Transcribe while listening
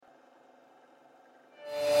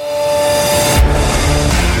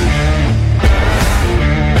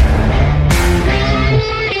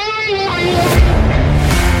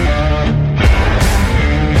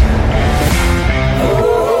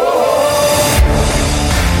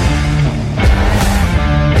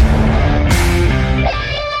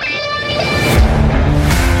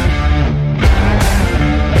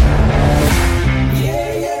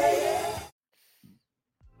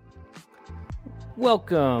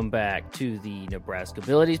Welcome back to the Nebraska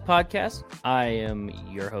Abilities Podcast. I am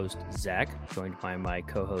your host, Zach, joined by my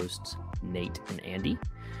co-hosts, Nate and Andy.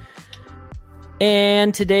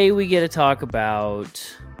 And today we get to talk about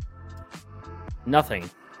nothing.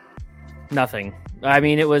 I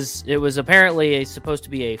mean, it was apparently supposed to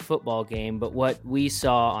be a football game, but what we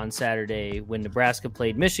saw on Saturday when Nebraska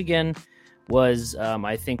played Michigan was,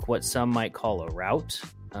 I think, what some might call a rout.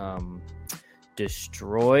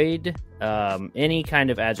 Destroyed, any kind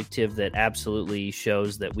of adjective that absolutely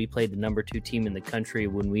shows that we played the number 2 team in the country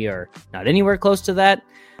when we are not anywhere close to that.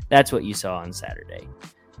 That's what you saw on Saturday.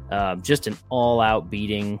 Just an all-out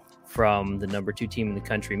beating from the number 2 team in the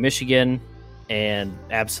country, Michigan, and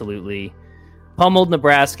absolutely pummeled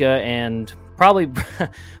Nebraska and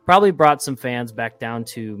probably brought some fans back down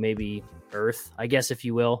to maybe earth, I guess, if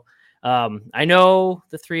you will. I know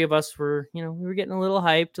the three of us were, we were getting a little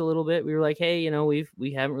hyped a little bit. We were like, hey,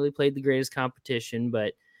 we haven't really played the greatest competition,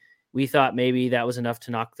 but we thought maybe that was enough to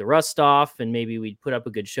knock the rust off and maybe we'd put up a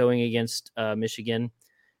good showing against Michigan.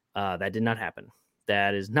 That did not happen.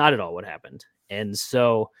 That is not at all what happened. And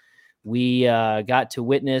so we got to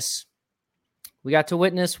witness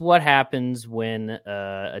what happens when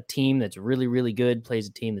a team that's really, really good plays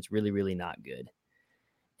a team that's really, really not good.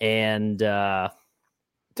 And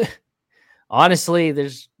honestly,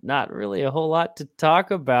 there's not really a whole lot to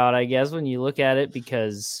talk about, I guess, when you look at it,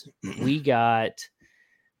 because we got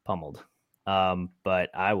pummeled. But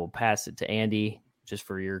I will pass it to Andy just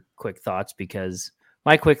for your quick thoughts, because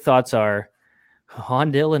my quick thoughts are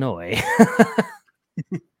on Illinois.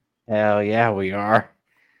 Hell yeah, we are.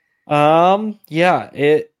 Yeah,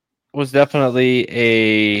 it was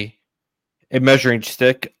definitely a measuring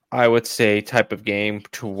stick, I would say, type of game,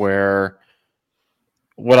 to where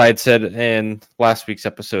what I'd said in last week's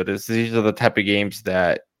episode is these are the type of games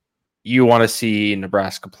that you want to see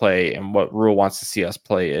Nebraska play, and what Rhule wants to see us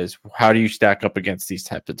play is how do you stack up against these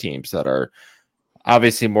types of teams that are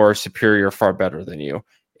obviously more superior, far better than you.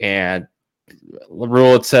 And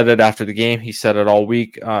Rhule had said it after the game. He said it all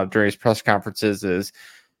week during his press conferences.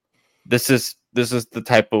 This is the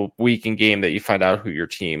type of week and game that you find out who your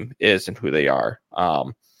team is and who they are.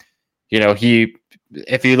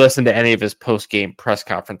 If you listen to any of his post-game press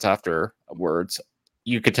conference afterwards,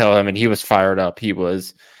 you could tell him, and he was fired up. He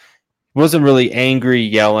wasn't really angry,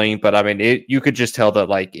 yelling, but I mean, you could just tell that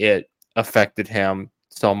it affected him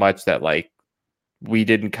so much that we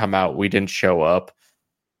didn't come out, we didn't show up,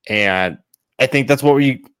 and I think that's what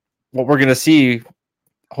we're going to see,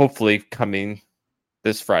 hopefully coming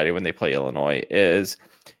this Friday when they play Illinois, is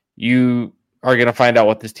you are going to find out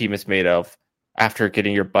what this team is made of after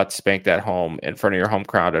getting your butt spanked at home in front of your home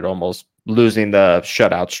crowd and almost losing the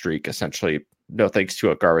shutout streak, essentially. No thanks to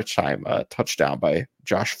a garbage time touchdown by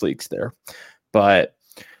Josh Fleeks there. But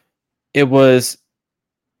I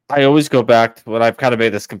always go back to what I've kind of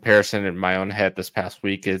made this comparison in my own head this past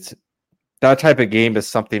week, is that type of game is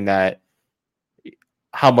something that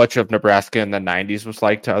how much of Nebraska in the 90s was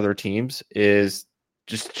like to other teams is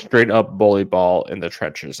just straight up bully ball in the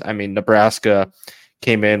trenches. I mean, Nebraska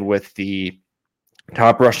came in with the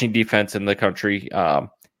top rushing defense in the country,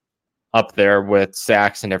 up there with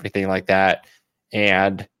sacks and everything like that.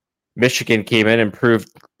 And Michigan came in and proved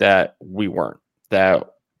that we weren't.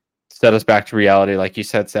 That set us back to reality, like you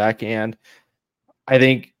said, Zach. And I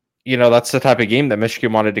think, that's the type of game that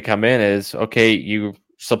Michigan wanted to come in is, okay, you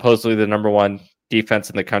supposedly the number 1 defense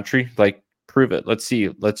in the country, prove it. Let's see.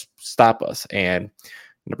 Let's stop us. And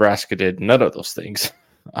Nebraska did none of those things.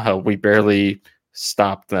 We barely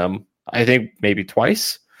stopped them, I think maybe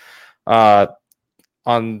twice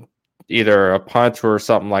on either a punt or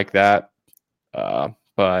something like that.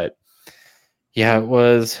 But yeah, it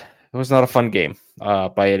was not a fun game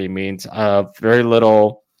by any means. Very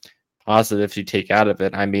little positives you take out of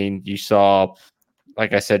it. I mean, you saw,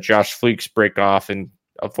 like I said, Josh Fleeks break off and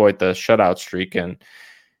avoid the shutout streak. And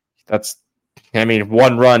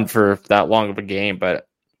one run for that long of a game, but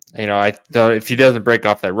if he doesn't break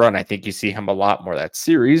off that run, I think you see him a lot more that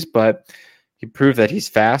series, but he proved that he's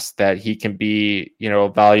fast, that he can be, a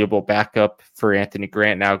valuable backup for Anthony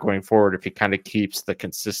Grant now going forward if he kind of keeps the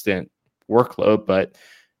consistent workload, but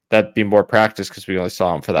that'd be more practice because we only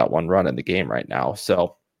saw him for that one run in the game right now.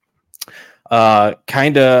 So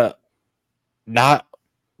kind of not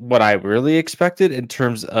what I really expected in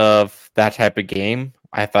terms of that type of game.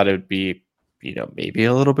 I thought it would be, maybe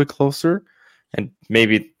a little bit closer. And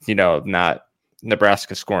maybe, not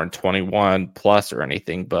Nebraska scoring 21 plus or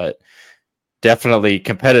anything, but definitely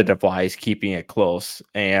competitive-wise, keeping it close.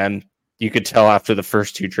 And you could tell after the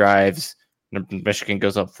first 2 drives, Michigan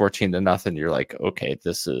goes up 14-0. You're like, okay,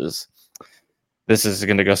 this is this is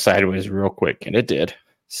going to go sideways real quick, and it did.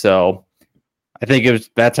 So I think it was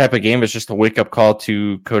that type of game is just a wake up call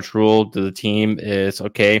to Coach Rule, to the team. Is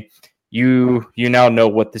okay. You now know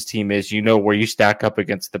what this team is. You know where you stack up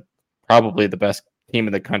against probably the best team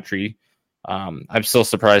in the country. I'm still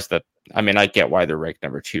surprised that. I mean, I get why they're ranked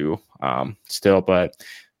number 2 still, but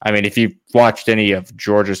I mean, if you've watched any of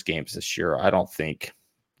Georgia's games this year, I don't think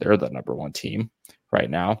they're the number 1 team right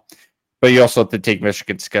now. But you also have to take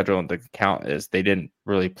Michigan's schedule into account, as they didn't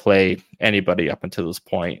really play anybody up until this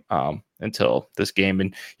point, until this game.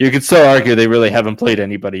 And you could still argue they really haven't played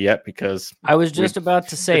anybody yet, because I was just about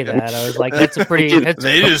to say that. I was like, that's a pretty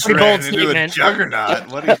they just pretty ran bold into a statement. juggernaut.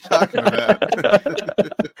 What are you talking about?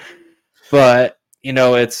 But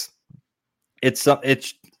it's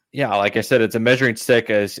yeah, like I said, it's a measuring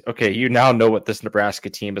stick. As okay, you now know what this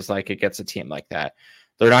Nebraska team is like against a team like that.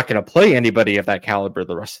 They're not going to play anybody of that caliber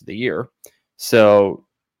the rest of the year. So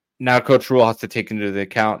now Coach Rule has to take into the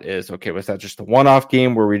account is, okay, was that just a one-off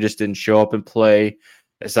game where we just didn't show up and play?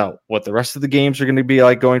 Is that what the rest of the games are going to be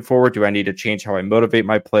like going forward? Do I need to change how I motivate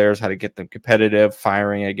my players, how to get them competitive,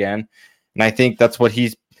 firing again? And I think that's what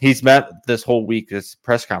he's met this whole week, this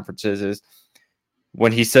press conferences, is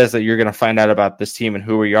when he says that you're going to find out about this team and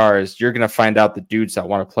who we are, is you're going to find out the dudes that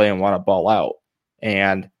want to play and want to ball out.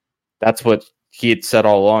 And that's what he had said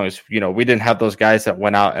all along is, we didn't have those guys that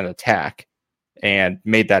went out and attack and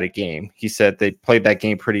made that a game. He said they played that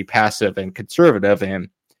game pretty passive and conservative. And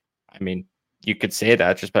I mean, you could say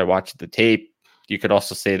that just by watching the tape. You could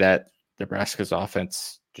also say that Nebraska's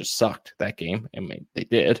offense just sucked that game. I mean, they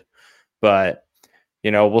did, but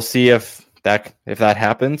we'll see if that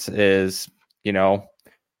happens, is,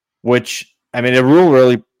 which, I mean, the Rule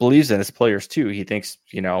really believes in his players too. He thinks,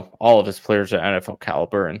 all of his players are NFL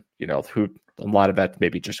caliber, and, who a lot of that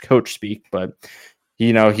maybe just coach speak, but,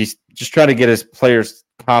 he's just trying to get his players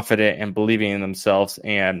confident and believing in themselves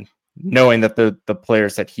and knowing that the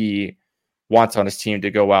players that he wants on his team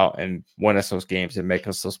to go out and win us those games and make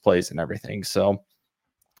us those plays and everything. So,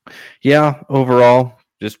 yeah, overall,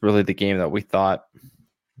 just really the game that we thought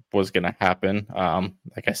was going to happen.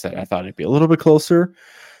 Like I said, I thought it'd be a little bit closer.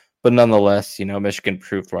 But nonetheless, Michigan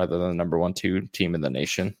proved why they're the number 1-2 team in the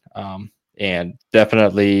nation. And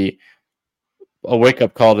definitely a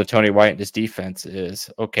wake-up call to Tony White and his defense is,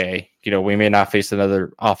 okay, we may not face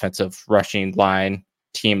another offensive rushing line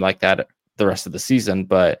team like that the rest of the season,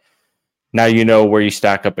 but now you know where you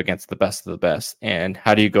stack up against the best of the best. And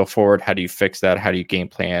how do you go forward? How do you fix that? How do you game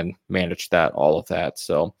plan, manage that, all of that?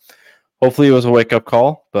 So hopefully it was a wake-up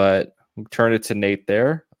call, but we'll turn it to Nate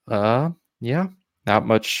there. Yeah. Not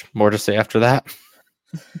much more to say after that.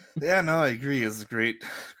 Yeah, no, I agree. It's a great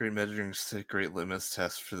measuring stick, great litmus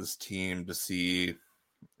test for this team to see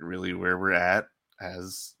really where we're at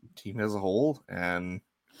as a team as a whole. And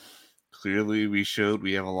clearly we showed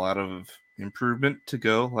we have a lot of improvement to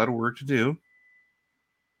go, a lot of work to do.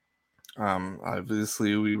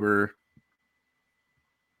 Obviously we were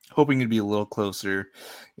hoping to be a little closer.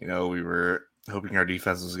 We were hoping our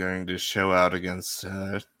defense was going to show out against,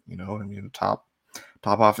 top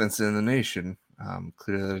offense in the nation.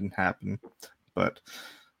 Clearly that didn't happen, but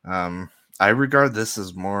I regard this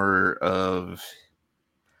as more of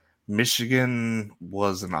Michigan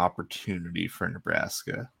was an opportunity for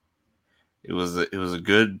Nebraska. It was a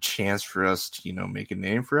good chance for us to make a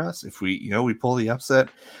name for us. If we we pull the upset,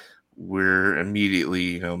 we're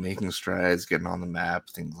immediately making strides, getting on the map,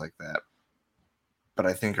 things like that. But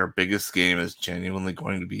I think our biggest game is genuinely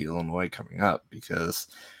going to be Illinois coming up, because.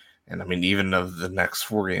 And I mean, even of the next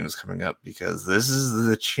 4 games coming up, because this is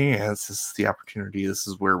the chance, this is the opportunity, this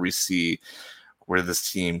is where we see where this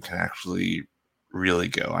team can actually really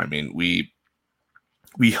go. I mean, we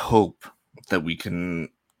hope that we can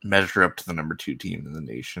measure up to the number 2 team in the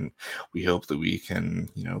nation. We hope that we can,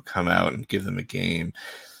 come out and give them a game.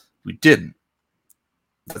 We didn't.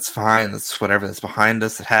 That's fine. That's whatever. That's behind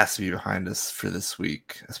us. It has to be behind us for this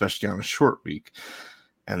week, especially on a short week.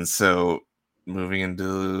 And so moving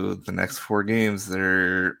into the next 4 games,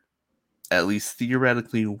 they're at least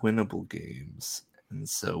theoretically winnable games. And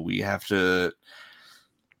so we have to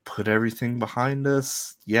put everything behind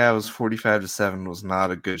us. Yeah, it was 45-7. It was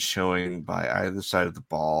not a good showing by either side of the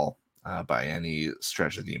ball by any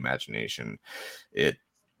stretch of the imagination. It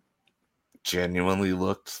genuinely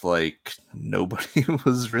looked like nobody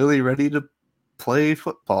was really ready to play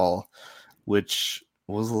football, which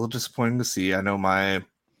was a little disappointing to see. I know my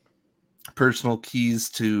personal keys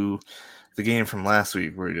to the game from last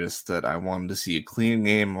week were just that I wanted to see a clean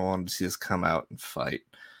game. I wanted to see us come out and fight.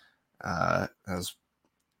 As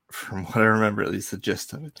from what I remember, at least the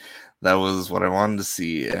gist of it, that was what I wanted to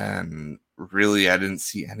see. And really, I didn't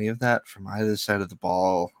see any of that from either side of the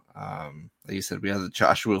ball. Like you said, we had the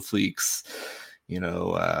Joshua Fleeks,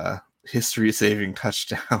 history-saving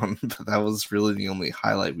touchdown, but that was really the only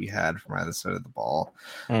highlight we had from either side of the ball.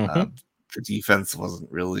 The defense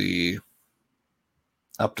wasn't really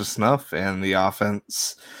up to snuff, and the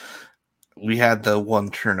offense, we had the one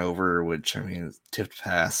turnover, which, tipped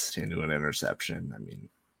pass into an interception.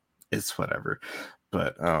 It's whatever.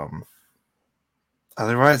 But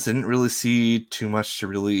otherwise, didn't really see too much to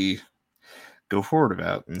really go forward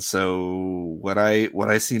about. And so what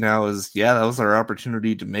I see now is, that was our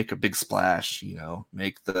opportunity to make a big splash,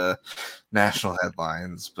 make the national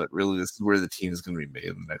headlines. But really, this is where the team is going to be made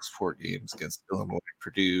in the next 4 games against Illinois,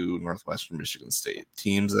 Purdue, Northwestern Michigan State.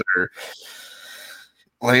 Teams that are,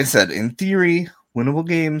 like I said, in theory, winnable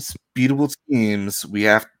games, beatable teams.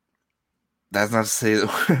 That's not to say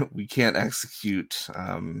that we can't execute.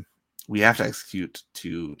 We have to execute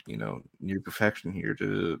to, near perfection here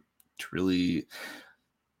to really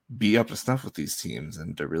be up to snuff with these teams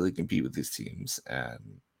and to really compete with these teams.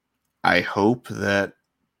 And I hope that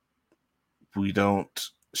we don't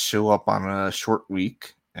show up on a short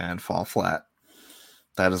week and fall flat.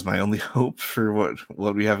 That is my only hope for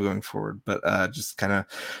what we have going forward. But just kind of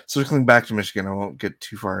circling back to Michigan, I won't get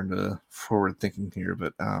too far into forward thinking here,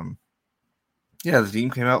 but the team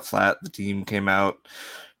came out flat. The team came out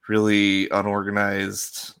really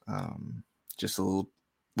unorganized. Just a little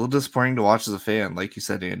disappointing to watch as a fan. Like you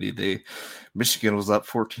said, Andy, Michigan was up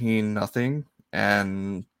 14-0,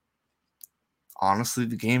 and honestly,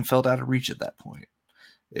 the game felt out of reach at that point.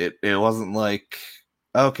 It wasn't like,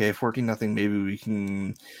 okay, 14-0, maybe we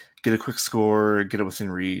can get a quick score, get it within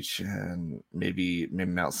reach, and maybe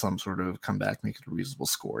mount some sort of comeback, make it a reasonable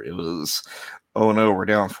score. It was, oh no, we're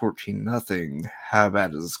down 14-0. How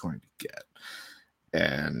bad is this going to get?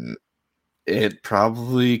 And it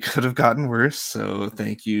probably could have gotten worse. So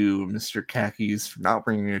thank you, Mr. Khakis, for not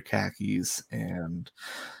bringing your khakis and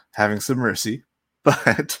having some mercy.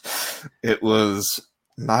 But it was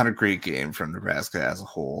not a great game from Nebraska as a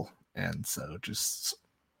whole. And so just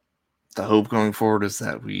the hope going forward is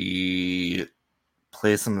that we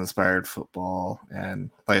play some inspired football. And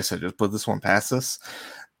like I said, just put this one past us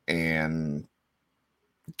and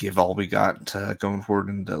give all we got going forward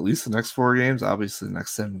into at least the next 4 games. Obviously, the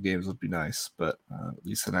next 7 games would be nice, but at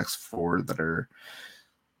least the next 4 that are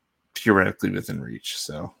theoretically within reach.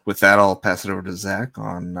 So with that, I'll pass it over to Zach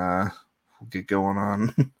on we'll get going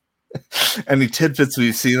on any tidbits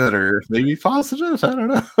we see that are maybe positive. I don't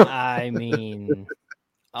know.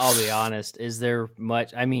 I'll be honest. Is there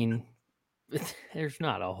much? There's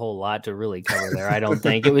not a whole lot to really cover there. I don't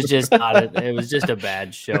think it was just a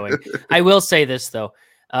bad showing. I will say this though.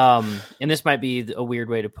 And this might be a weird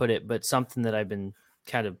way to put it, but something that I've been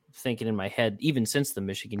kind of thinking in my head, even since the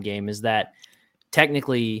Michigan game, is that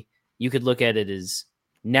technically you could look at it as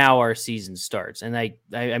now our season starts. And I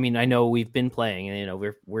know we've been playing, and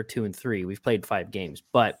we're 2-3. We've played 5 games,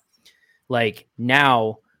 but like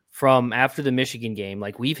now from after the Michigan game,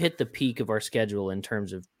 like we've hit the peak of our schedule in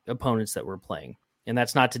terms of opponents that we're playing. And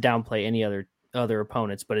that's not to downplay any other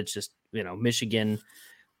opponents, but it's just, Michigan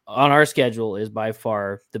on our schedule is by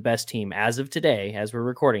far the best team as of today, as we're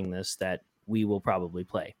recording this, that we will probably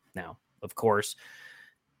play. Now, of course,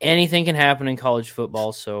 anything can happen in college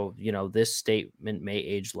football. So, this statement may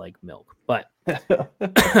age like milk, but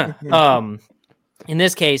in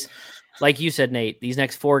this case, like you said, Nate, these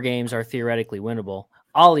next 4 games are theoretically winnable.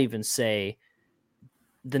 I'll even say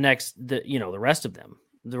the rest of them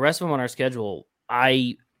on our schedule,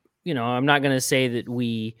 I'm not going to say that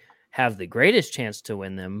we have the greatest chance to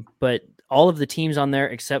win them, but all of the teams on there,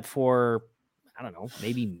 except for, I don't know,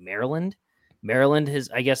 maybe Maryland has,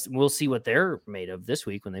 I guess we'll see what they're made of this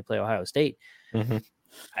week when they play Ohio State. Mm-hmm.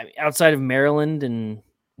 Outside of Maryland and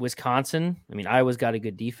Wisconsin, Iowa's got a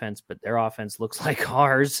good defense, but their offense looks like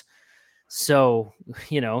ours. So,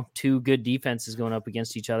 2 good defenses going up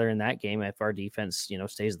against each other in that game. If our defense,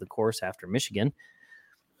 stays the course after Michigan,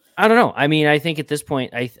 I don't know. I think at this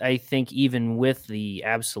point, I think even with the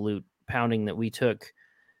absolute pounding that we took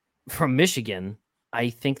from Michigan,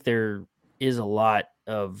 I think there is a lot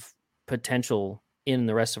of potential in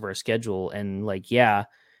the rest of our schedule. And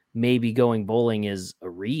maybe going bowling is a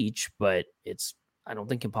reach, but it's, I don't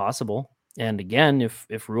think, impossible. And again,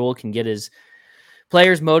 if Rule can get his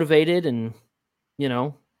players motivated and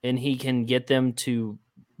he can get them to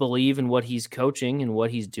believe in what he's coaching and what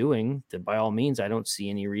he's doing, then by all means, I don't see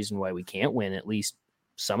any reason why we can't win at least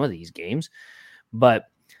some of these games. But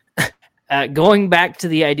going back to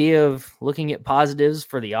the idea of looking at positives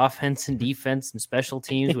for the offense and defense and special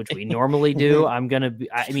teams, which we normally do,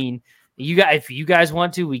 if you guys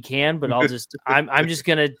want to, we can, but I'm just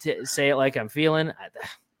gonna say it like I'm feeling.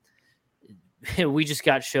 We just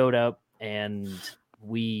got showed up, and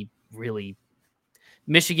we really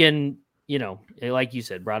Michigan, like you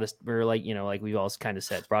said, brought us, or like we've all kind of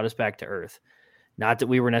said, brought us back to earth. Not that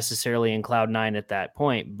we were necessarily in cloud nine at that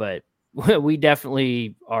point, but we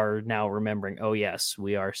definitely are now remembering. Oh yes,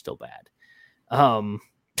 we are still bad. I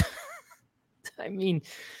mean,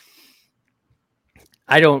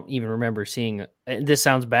 I don't even remember seeing. This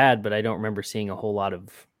sounds bad, but I don't remember seeing a whole lot of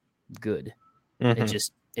good.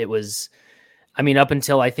 Mhm. It was. I mean, up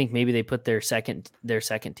until I think maybe they put their second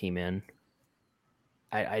team in.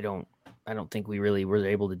 I don't think we really were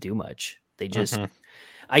able to do much. They just. Mhm.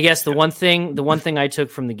 I guess the one thing I took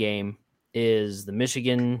from the game is the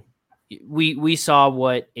Michigan. We saw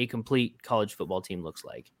what a complete college football team looks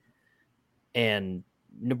like, and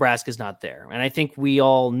Nebraska's not there. And I think we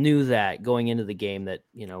all knew that going into the game that,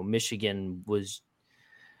 Michigan was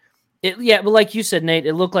it. Yeah. But like you said, Nate,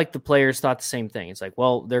 it looked like the players thought the same thing. It's like,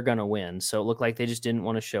 well, they're going to win. So it looked like they just didn't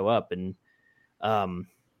want to show up. And,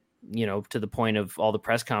 to the point of all the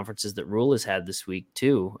press conferences that Rule has had this week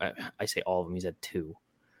too. I say all of them, he's had 2,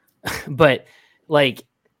 but like,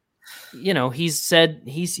 he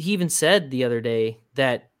even said the other day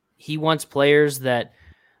that he wants players that,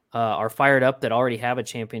 are fired up, that already have a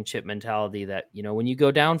championship mentality, that, when you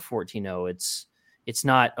go down 14-0, it's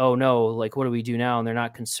not, oh no, like, what do we do now? And they're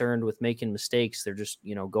not concerned with making mistakes. They're just,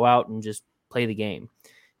 go out and just play the game.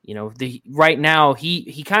 Right now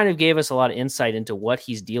he kind of gave us a lot of insight into what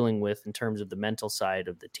he's dealing with in terms of the mental side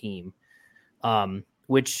of the team,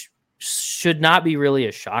 which should not be really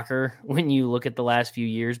a shocker when you look at the last few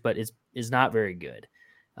years, but is not very good.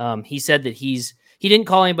 He said that he didn't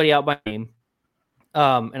call anybody out by name.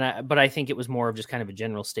 But I think it was more of just kind of a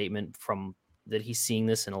general statement from that he's seeing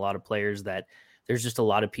this in a lot of players, that there's just a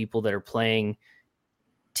lot of people that are playing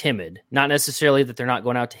timid, not necessarily that they're not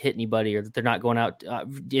going out to hit anybody, or that they're not going out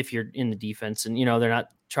if you're in the defense, and they're not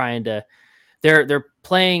trying to, they're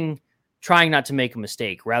playing, trying not to make a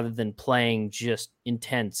mistake, rather than playing just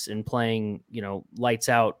intense and playing, lights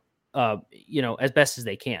out, as best as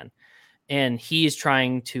they can. And he's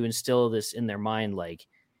trying to instill this in their mind, like,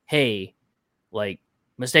 hey, like,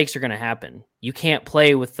 mistakes are going to happen. You can't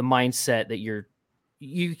play with the mindset that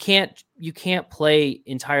you can't play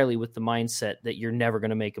entirely with the mindset that you're never going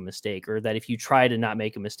to make a mistake, or that if you try to not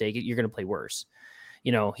make a mistake, you're going to play worse.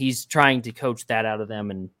 He's trying to coach that out of them.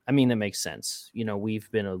 And I mean, that makes sense. We've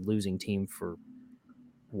been a losing team for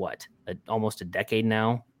almost a decade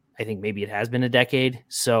now. I think maybe it has been a decade.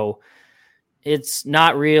 So it's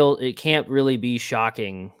not real. It can't really be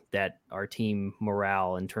shocking that our team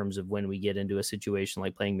morale, in terms of when we get into a situation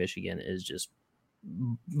like playing Michigan, is just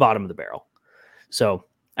bottom of the barrel. So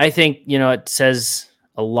I think, it says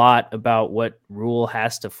a lot about what Rule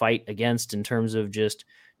has to fight against in terms of just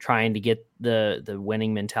trying to get the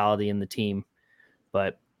winning mentality in the team.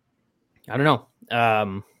 But I don't know.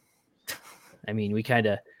 I mean, we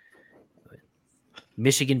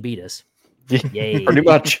Michigan beat us. Yay. Pretty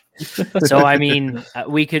much. So, I mean,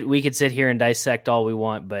 we could sit here and dissect all we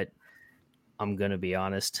want, but I'm going to be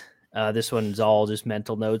honest. This one's all just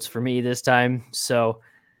mental notes for me this time. So,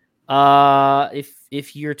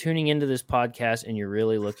 if you're tuning into this podcast and you're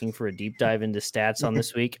really looking for a deep dive into stats on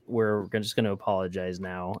this week, we're just going to apologize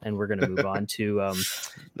now, and we're going to move on to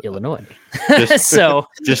Illinois.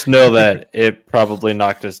 Just know that it probably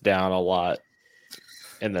knocked us down a lot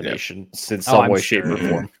in the nation in some way, shape, or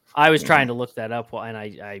form. I was trying to look that up, and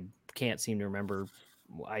I can't seem to remember.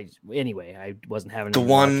 I wasn't having the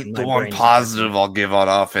one positive I'll give on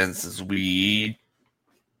offense is we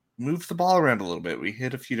moved the ball around a little bit. We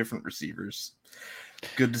hit a few different receivers.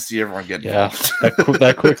 Good to see everyone get involved.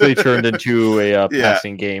 that quickly turned into a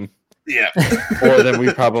passing game. Yeah, more than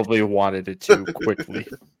we probably wanted it to quickly.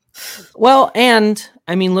 Well, and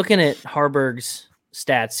I mean, looking at Harburg's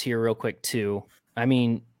stats here real quick too. I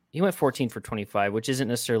mean, he went 14 for 25, which isn't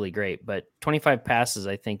necessarily great, but 25 passes,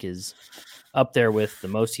 I think, is up there with the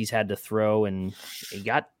most he's had to throw. And he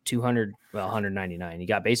got 199. He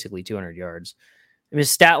got basically 200 yards. I mean,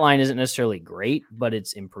 his stat line isn't necessarily great, but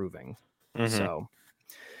it's improving. Mm-hmm. So,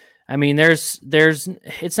 I mean, it's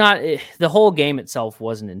not, the whole game itself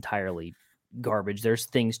wasn't entirely garbage. There's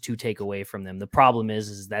things to take away from them. The problem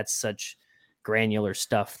is that's such granular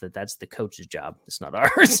stuff that's the coach's job. It's not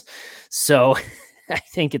ours. So I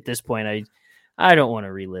think at this point, I don't want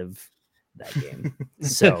to relive that game.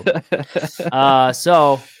 So,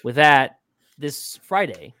 so with that, this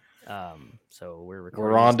Friday, so we're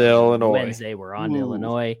recording. We're on to Illinois. Wednesday, we're on to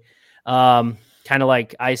Illinois. Kind of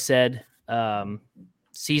like I said,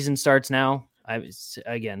 season starts now.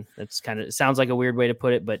 Again, that's it sounds like a weird way to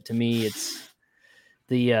put it, but to me, it's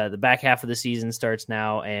the back half of the season starts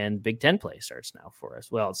now, and Big Ten play starts now for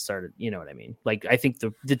us. Well, it started, you know what I mean? Like, I think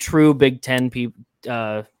the true Big Ten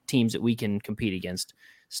teams that we can compete against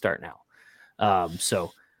start now.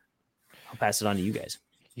 So I'll pass it on to you guys.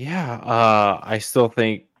 Yeah, I still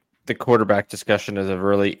think the quarterback discussion is a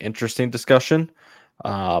really interesting discussion.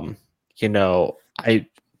 You know,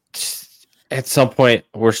 at some point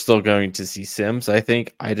we're still going to see Sims. I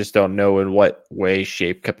think I just don't know in what way,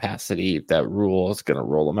 shape, capacity that Rule is going to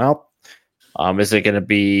roll him out. Is it going to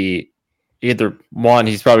be either one?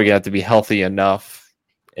 He's probably going to have to be healthy enough,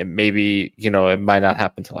 and maybe it might not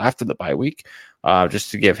happen until after the bye week,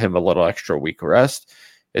 just to give him a little extra week rest.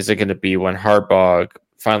 Is it going to be when Harbaugh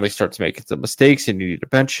finally starts making some mistakes and you need to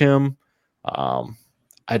bench him? I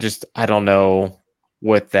don't know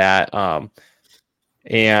with that.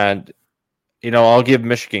 And I'll give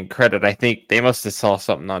Michigan credit. I think they must have saw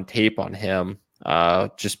something on tape on him,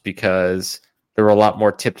 just because there were a lot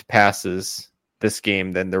more tipped passes this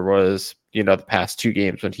game than there was, the past two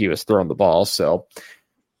games when he was throwing the ball. So,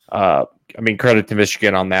 credit to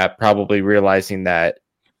Michigan on that, probably realizing that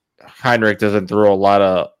Heinrich doesn't throw a lot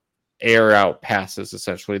of air out passes.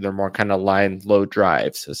 Essentially, they're more kind of line low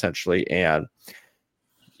drives, essentially. And,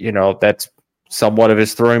 that's somewhat of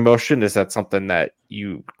his throwing motion. Is that something that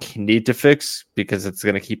you need to fix because it's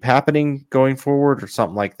going to keep happening going forward or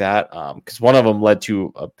something like that? Because one of them led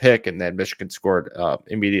to a pick and then Michigan scored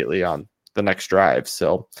immediately on the next drive.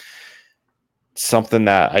 So something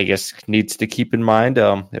that I guess needs to keep in mind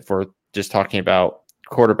if we're just talking about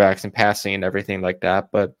quarterbacks and passing and everything like that.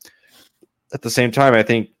 But at the same time, I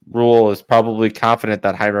think Rule is probably confident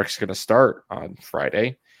that Heinrich's going to start on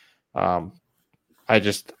Friday.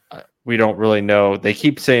 We don't really know. They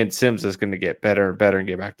keep saying Sims is going to get better and better and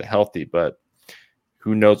get back to healthy, but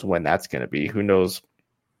who knows when that's going to be? Who knows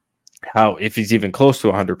if he's even close to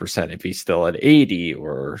 100%, if he's still at 80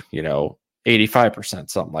 or, 85%,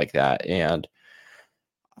 something like that. And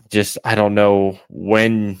I don't know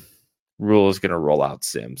when Rule is going to roll out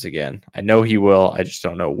Sims again. I know he will. I just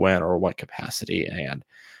don't know when or what capacity. And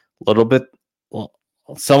a little bit,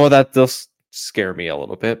 some of that does scare me a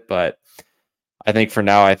little bit, but I think for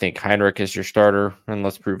now, Heinrich is your starter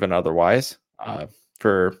unless proven otherwise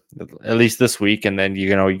for at least this week. And then, you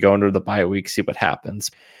go into the bye week, see what happens.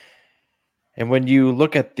 And when you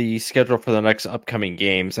look at the schedule for the next upcoming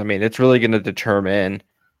games, it's really going to determine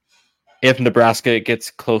if Nebraska gets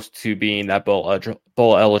close to being that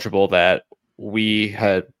bowl eligible that we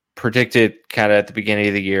had predicted kind of at the beginning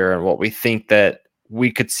of the year and what we think that we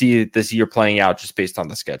could see this year playing out just based on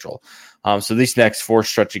the schedule. So these next four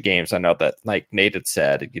stretch of games, I know that like Nate had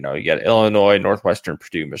said, you got Illinois, Northwestern,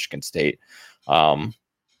 Purdue, Michigan State, all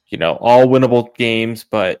winnable games.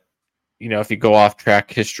 But, if you go off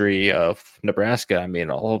track history of Nebraska,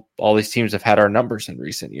 all these teams have had our numbers in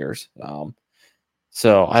recent years.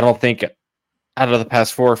 So I don't think out of the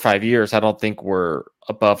past 4 or 5 years, I don't think we're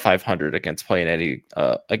above 500 against playing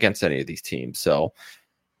against any of these teams. So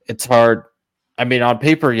it's hard. On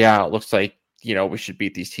paper, yeah, it looks like, we should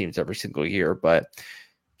beat these teams every single year, but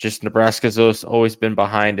just Nebraska's always been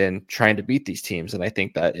behind in trying to beat these teams. And I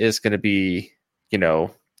think that is going to be, a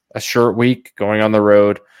short week going on the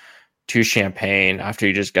road to Champaign after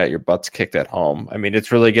you just got your butts kicked at home.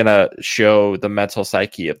 It's really going to show the mental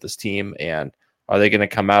psyche of this team. And are they going to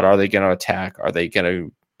come out? Are they going to attack? Are they going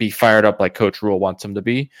to be fired up like Coach Rule wants them to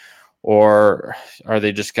be? Or are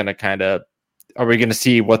they just going to are we going to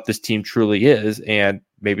see what this team truly is and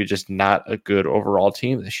maybe just not a good overall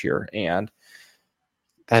team this year? And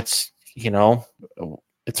that's,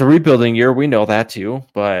 it's a rebuilding year. We know that too,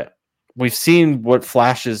 but we've seen what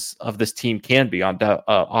flashes of this team can be on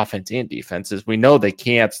offense and defenses. We know they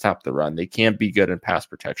can't stop the run. They can't be good in pass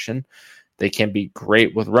protection. They can be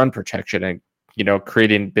great with run protection and,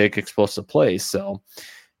 creating big explosive plays. So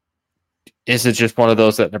is it just one of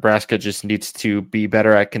those that Nebraska just needs to be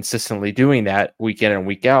better at consistently doing that week in and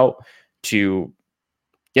week out to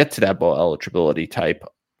get to that bowl eligibility type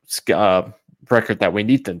record that we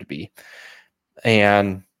need them to be?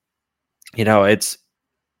 And,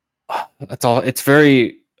 that's all.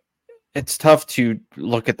 It's tough to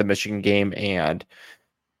look at the Michigan game and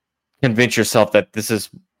convince yourself that this is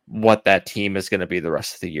what that team is going to be the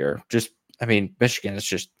rest of the year. Michigan is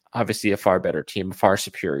just obviously a far better team, a far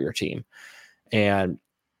superior team. And,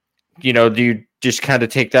 do you just kind of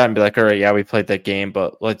take that and be like, all right, yeah, we played that game,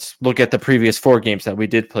 but let's look at the previous 4 games that we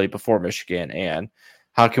did play before Michigan and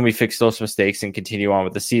how can we fix those mistakes and continue on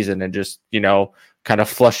with the season and just, kind of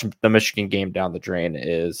flush the Michigan game down the drain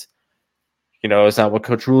is that what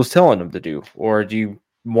Coach Rule is telling them to do? Or do you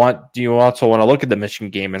you also want to look at the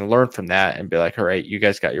Michigan game and learn from that and be like, all right, you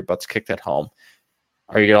guys got your butts kicked at home.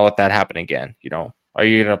 Are you going to let that happen again? Are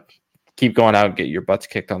you going to keep going out and get your butts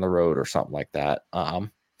kicked on the road or something like that?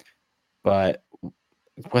 But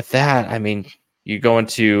with that, I mean, you go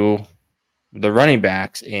into the running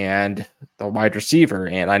backs and the wide receiver,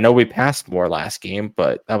 and I know we passed more last game,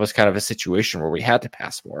 but that was kind of a situation where we had to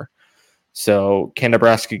pass more. So can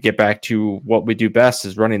Nebraska get back to what we do best,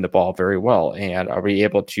 is running the ball very well? And are we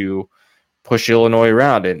able to push Illinois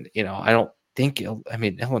around? And, I don't think,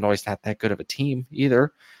 Illinois is not that good of a team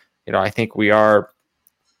either. I think we are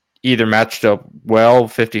either matched up well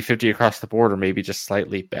 50-50 across the board, or maybe just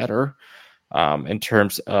slightly better in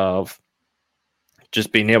terms of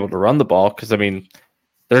just being able to run the ball. Because,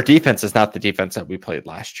 their defense is not the defense that we played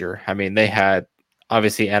last year. They had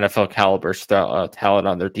obviously NFL caliber talent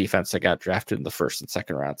on their defense that got drafted in the first and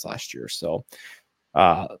second rounds last year. So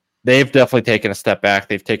they've definitely taken a step back.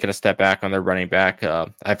 They've taken a step back on their running back.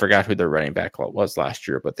 I forgot who their running back was last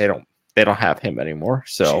year, but they don't have him anymore.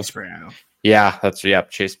 So Chase Brown. Yeah,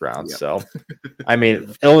 Chase Brown. Yep. So,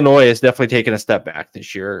 Illinois has definitely taken a step back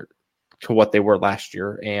this year to what they were last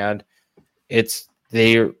year. And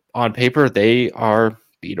on paper, they are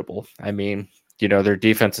beatable. Their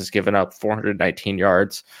defense has given up 419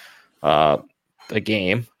 yards a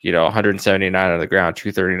game, 179 on the ground,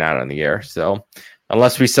 239 on the air. So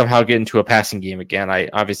unless we somehow get into a passing game again, I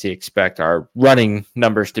obviously expect our running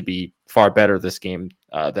numbers to be far better this game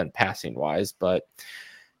than passing wise. But,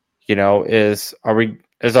 is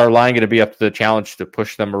our line going to be up to the challenge to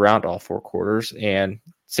push them around all four quarters? And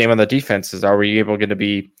same on the defense, are we able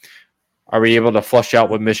to flush out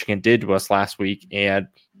what Michigan did to us last week and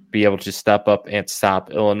be able to step up and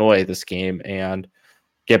stop Illinois this game and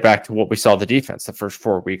get back to what we saw the defense the first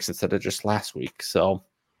 4 weeks instead of just last week? So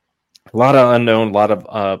a lot of unknown, a lot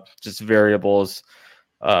of just variables.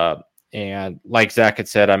 And like Zach had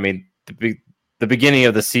said, the beginning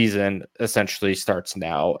of the season essentially starts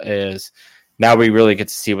now. Now we really get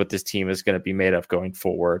to see what this team is going to be made of going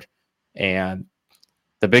forward. And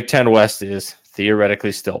the Big Ten West is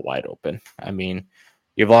theoretically still wide open.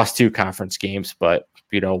 You've lost 2 conference games, but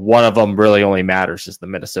one of them really only matters is the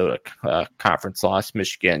Minnesota conference loss.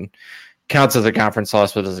 Michigan counts as a conference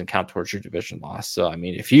loss, but doesn't count towards your division loss. So,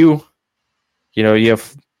 if you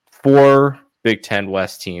have 4 Big Ten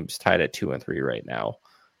West teams tied at 2 and 3 right now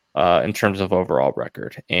in terms of overall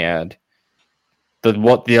record. And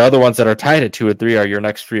the other ones that are tied at 2 and 3 are your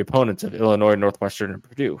next 3 opponents of Illinois, Northwestern, and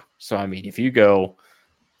Purdue. So, if you go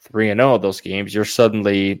 3-0 those games, you're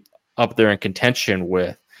suddenly up there in contention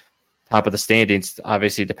with top of the standings,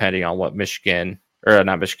 obviously depending on what Wisconsin,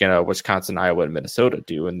 Iowa, and Minnesota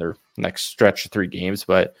do in their next stretch of 3 games.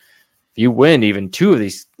 But if you win even 2 of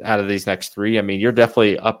these out of these next 3, you're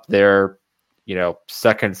definitely up there,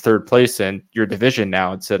 second, third place in your division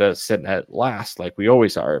now instead of sitting at last like we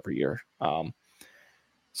always are every year.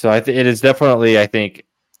 So it is definitely, I think,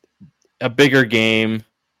 a bigger game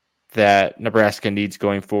that Nebraska needs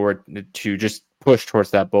going forward to just push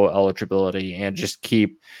towards that bowl eligibility and just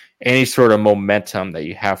keep any sort of momentum that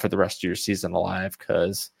you have for the rest of your season alive,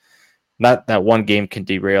 because not that one game can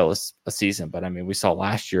derail a season. But we saw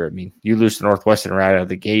last year, you lose to Northwestern right out of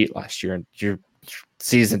the gate last year and your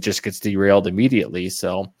season just gets derailed immediately.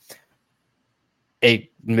 So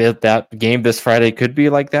that game this Friday could be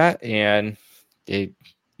like that. And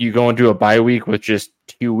you go into a bye week with just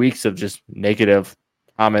 2 weeks of just negative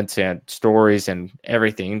comments and stories and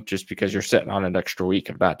everything, just because you're sitting on an extra week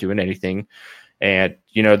of not doing anything. And,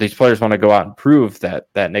 these players want to go out and prove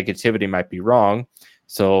that negativity might be wrong.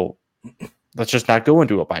 So let's just not go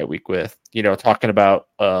into a bye week with, talking about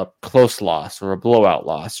a close loss or a blowout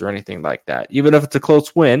loss or anything like that. Even if it's a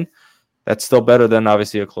close win, that's still better than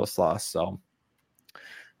obviously a close loss. So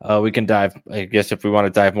we can dive, I guess, if we want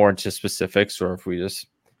to dive more into specifics, or if we just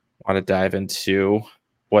want to dive into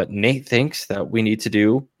what Nate thinks that we need to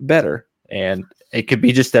do better. And it could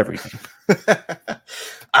be just everything.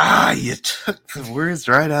 You took the words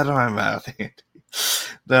right out of my mouth, Andy.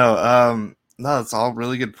 No, it's all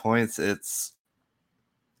really good points. It's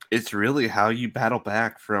really how you battle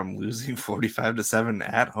back from losing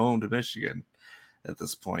 45-7 at home to Michigan at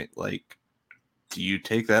this point. Like, do you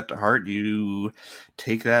take that to heart? Do you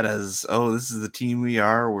take that as, oh, this is the team we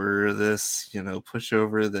are? We're this,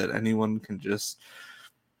 pushover that anyone can just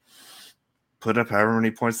put up however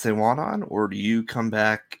many points they want on? Or do you come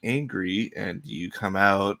back angry and you come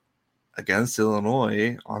out against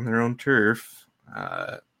Illinois on their own turf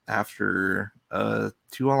after a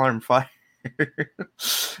 2-alarm fire?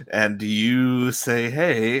 And do you say,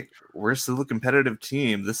 hey, we're still a competitive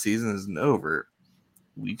team. This season isn't over.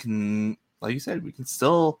 We can like you said, we can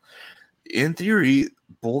still, in theory,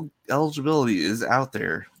 bowl eligibility is out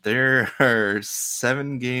there. There are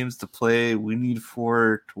 7 games to play. We need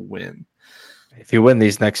 4 to win. If you win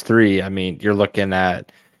these next 3, I mean, you're looking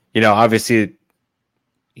at, obviously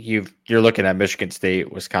you're looking at Michigan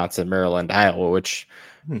State, Wisconsin, Maryland, Iowa, which,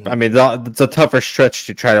 I mean, it's a tougher stretch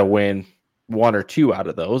to try to win 1 or 2 out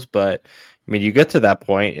of those. But I mean, you get to that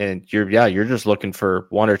point and you're just looking for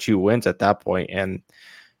 1 or 2 wins at that point. And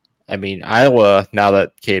I mean, Iowa, now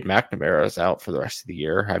that Cade McNamara is out for the rest of the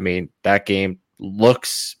year, I mean, that game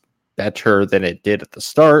looks better than it did at the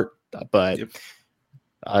start. But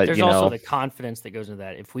there's also the confidence that goes into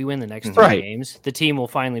that. If we win the next 3 games, the team will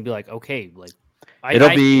finally be like, okay, like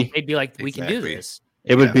they'd be like, we can do this.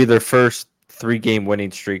 It would be their first 3-game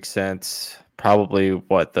winning streak since probably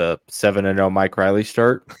the 7-0 Mike Riley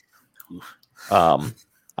start. I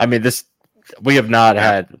mean, we have not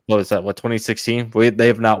had, 2016? They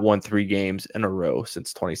have not won 3 games in a row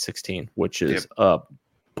since 2016, which is a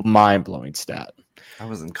mind-blowing stat. I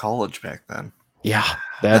was in college back then. Yeah,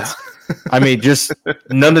 that's. I mean, just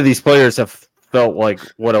none of these players have felt like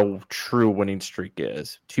what a true winning streak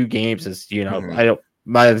is. 2 games is, I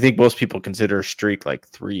think most people consider a streak like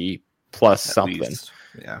 3+ something. Least.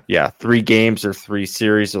 Yeah, 3 games or 3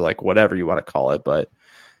 series or like whatever you want to call it. But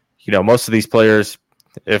most of these players,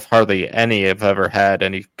 if hardly any, have ever had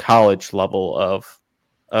any college level of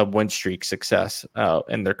win streak success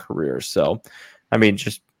in their careers. So, I mean,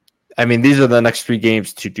 these are the next 3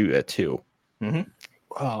 games to do it too.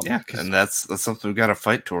 Mm-hmm. And that's something we've got to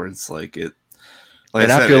fight towards. Like it. Like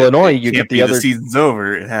after Illinois, you get the other season's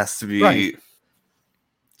over. It has to be. Right.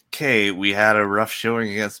 Okay, we had a rough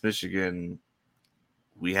showing against Michigan.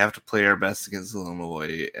 We have to play our best against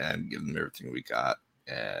Illinois and give them everything we got,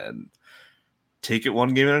 and take it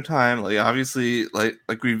 1 game at a time. Like obviously, like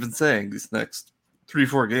we've been saying, these next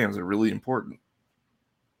 3-4 games are really important.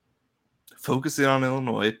 Focusing on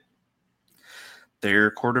Illinois.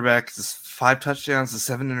 Their quarterback is 5 touchdowns to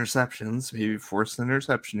 7 interceptions, maybe forced an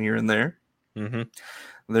interception here and there. Mm-hmm.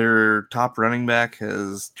 Their top running back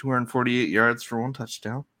has 248 yards for 1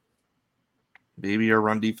 touchdown. Maybe our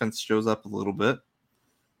run defense shows up a little bit.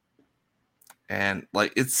 And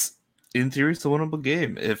it's in theory it's a winnable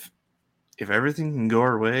game. If everything can go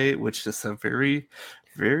our way, which is a very,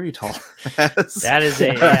 very tall ask. That is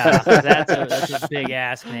that's a big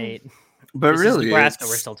ask, Nate. But this really, is Nebraska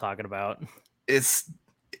we're still talking about. It's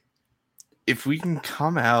if we can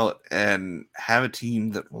come out and have a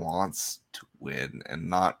team that wants to win and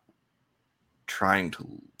not trying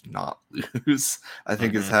to not lose, I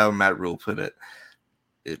think is how Matt Rule put it.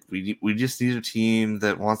 We just need a team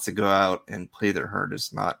that wants to go out and play their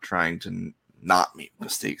hardest, not trying to not make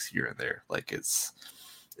mistakes here and there. Like it's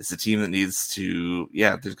a team that needs to,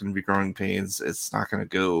 there's going to be growing pains. It's not going to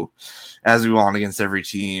go as we want against every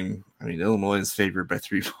team. I mean, Illinois is favored by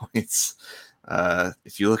 3 points.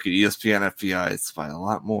 If you look at ESPN FPI, it's by a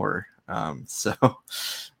lot more. So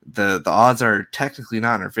the odds are technically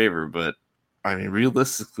not in our favor, but I mean,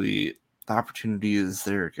 realistically, the opportunity is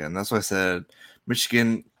there again. That's why I said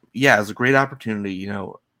Michigan, it's a great opportunity.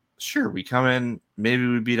 Sure, we come in, maybe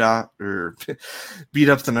we beat up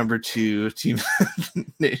the number 2 team in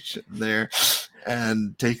the nation there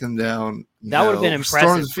and take them down. That would have been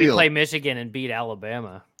impressive if we play Michigan and beat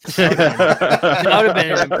Alabama. That would have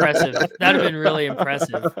been impressive. That would have been really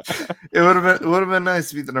impressive. It would have been nice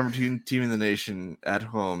to beat the number 2 team in the nation at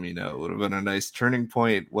home. It would have been a nice turning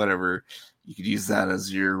point. Whatever, you could use that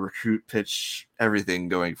as your recruit pitch. Everything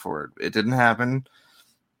going forward. It didn't happen.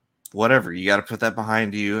 Whatever, you got to put that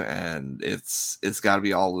behind you, and it's got to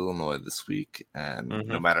be all Illinois this week. And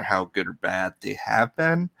no matter how good or bad they have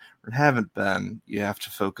been or haven't been, you have to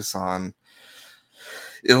focus on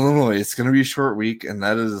Illinois. It's going to be a short week, and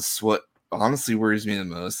that is what honestly worries me the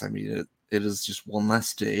most. I mean, it is just one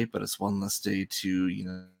less day, but it's one less day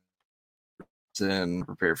to and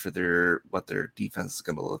prepare for what their defense is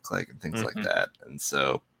going to look like and things like that. And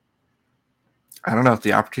so I don't know if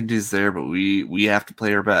the opportunity is there, but we have to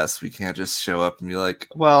play our best. We can't just show up and be like,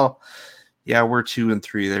 well, we're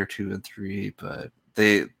 2-3, they're 2-3, but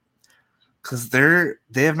they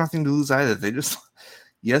have nothing to lose either. They just,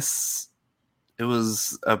 it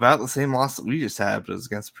was about the same loss that we just had, but it was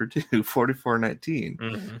against Purdue,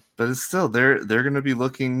 44-19. But it's still, they're going to be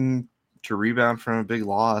looking to rebound from a big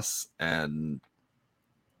loss, and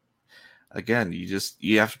again,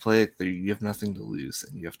 you have to play it. You have nothing to lose,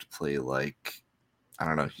 and you have to play like, I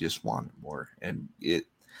don't know, you just want it more. And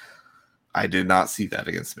I did not see that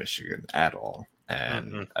against Michigan at all.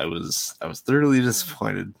 And I was thoroughly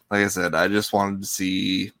disappointed. Like I said, I just wanted to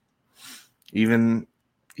see even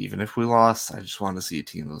even if we lost, I just want to see a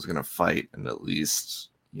team that was going to fight and at least,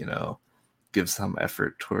 give some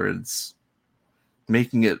effort towards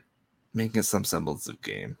making it some semblance of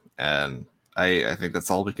game. And I think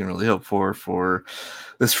that's all we can really hope for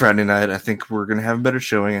this Friday night. I think we're going to have a better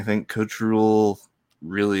showing. I think Coach Rule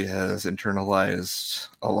really has internalized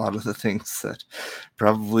a lot of the things that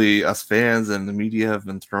probably us fans and the media have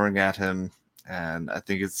been throwing at him. And I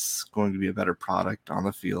think it's going to be a better product on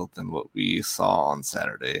the field than what we saw on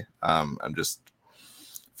Saturday. I'm just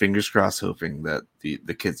fingers crossed hoping that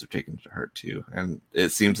the kids are taking it to heart too. And it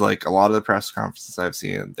seems like a lot of the press conferences I've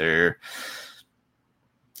seen, they're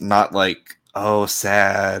not like, oh,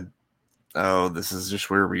 sad, oh, this is just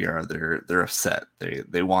where we are. They're upset.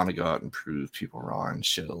 They want to go out and prove people wrong and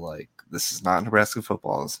show like this is not Nebraska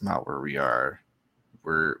football. It's not where we are.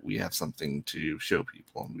 We have something to show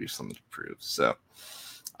people and we have something to prove. So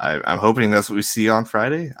I'm hoping that's what we see on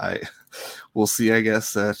Friday. We'll see, I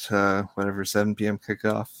guess, at whatever 7 p.m.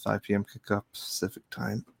 kickoff, 5 p.m. kickoff Pacific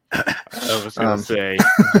time. I was going to say,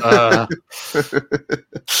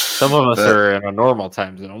 some of us are in a normal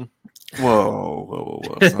time zone. Whoa.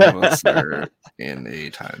 Some of us are in a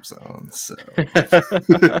time zone. So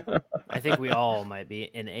I think we all might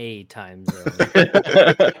be in a time zone.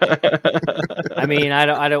 I mean, I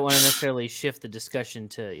don't want to necessarily shift the discussion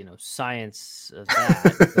to, science of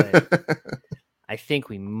that, but I think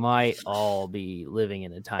we might all be living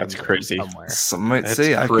in a time zone crazy. Somewhere. Some might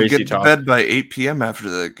say I could get to bed by 8 p.m. after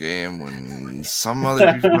that game when some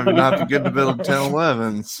other people might not be getting to bed at 10,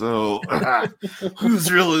 11. So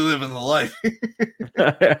who's really living the life?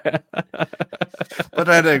 But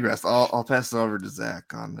I digress. I'll pass it over to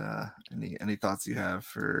Zach on any thoughts you have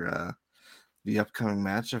for the upcoming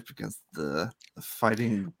matchup against the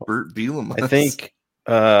fighting Burt Bielema.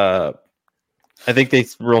 I think they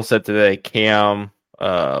rule set today. Cam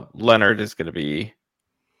Leonard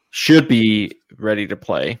should be ready to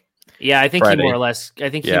play. Yeah, I think Friday. he more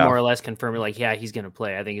or less confirmed like, yeah, he's going to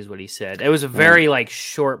play. I think is what he said. It was a very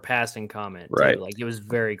short passing comment, too. Right? Like it was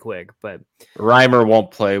very quick. But Reimer won't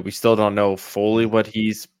play. We still don't know fully what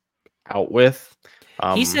he's out with.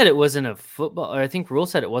 He said it wasn't a football. Or I think Rule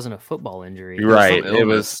said it wasn't a football injury. Right? It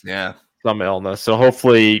was some illness. So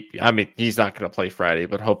hopefully, I mean, he's not going to play Friday,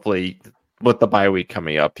 but hopefully, with the bye week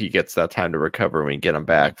coming up, he gets that time to recover and we get him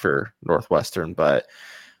back for Northwestern. But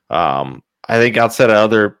I think outside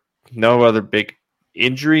of no other big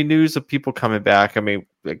injury news of people coming back. I mean,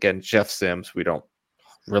 again, Jeff Sims, we don't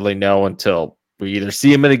really know until we either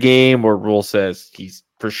see him in a game or Rule says he's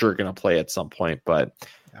for sure going to play at some point. But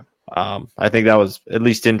I think that was at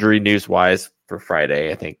least injury news wise for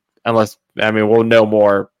Friday. I think we'll know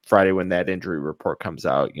more Friday when that injury report comes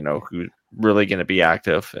out, who's really going to be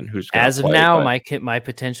active and who's going to As of play, now, but my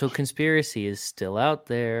potential conspiracy is still out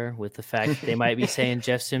there with the fact that they might be saying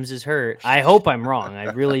Jeff Sims is hurt. I hope I'm wrong. I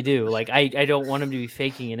really do. Like, I don't want him to be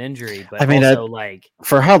faking an injury, but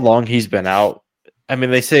for how long he's been out, I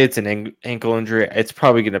mean, they say it's an ankle injury. It's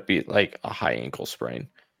probably going to be like a high ankle sprain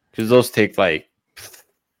because those take like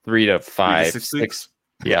 3 to 6 weeks.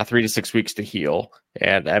 Yeah, 3 to 6 weeks to heal.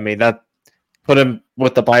 And I mean, that put him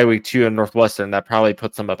with the bye week 2 in Northwestern. That probably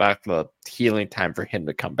puts him back to the healing time for him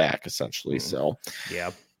to come back, essentially. So,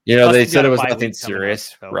 yeah, they said it was nothing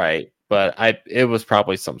serious, right? But it was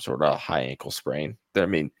probably some sort of high ankle sprain. I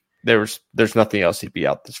mean, there's nothing else he'd be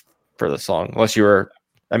out for the song unless you were,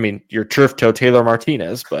 your turf toe Taylor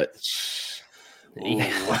Martinez, but.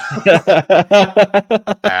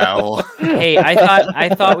 Ow. Hey,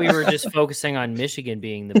 I thought we were just focusing on Michigan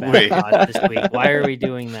being the bad pod this week. Why are we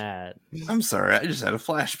doing that? I'm sorry, I just had a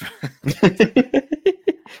flashback.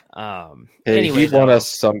 Anyway, he won us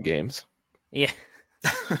some games. Yeah.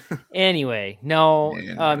 Anyway, no.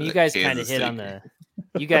 You guys kind of hit on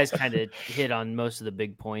hit on most of the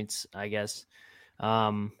big points, I guess.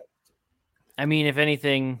 If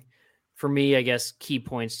anything, for me, I guess key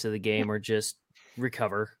points to the game are just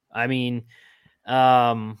recover.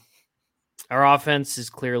 Our offense is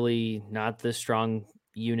clearly not the strong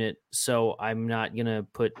unit, so I'm not gonna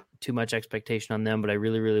put too much expectation on them, but I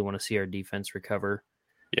really, really want to see our defense recover.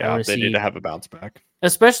 Yeah, they need to have a bounce back,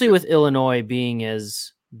 especially with Illinois being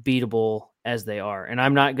as beatable as they are. And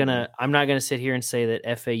I'm not gonna sit here and say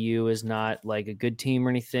that FAU is not like a good team or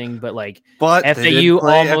anything, but FAU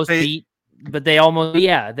almost beat. But they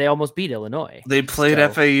almost beat Illinois. They played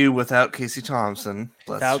FAU without Casey Thompson.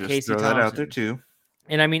 Let's throw that out there too.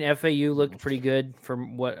 And FAU looked pretty good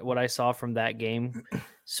from what I saw from that game.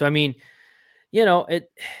 So Michigan,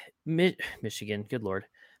 good Lord.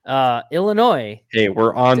 Illinois. Hey,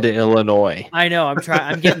 we're on to Illinois. I know.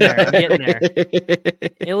 I'm getting there.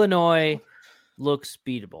 Illinois looks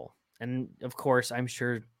beatable. And of course, I'm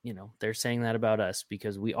sure, they're saying that about us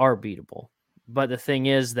because we are beatable. But the thing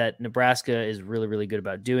is that Nebraska is really, really good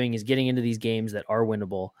about doing is getting into these games that are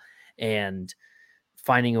winnable and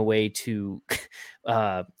finding a way to,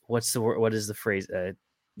 what is the phrase?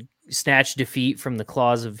 Snatch defeat from the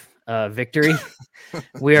claws of victory.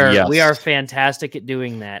 We are fantastic at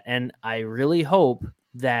doing that. And I really hope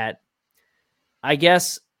that, I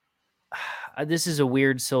guess, this is a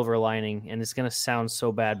weird silver lining and it's going to sound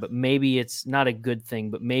so bad, but maybe it's not a good thing,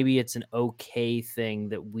 but maybe it's an okay thing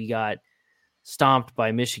that we got stomped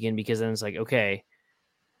by Michigan, because then it's like, okay,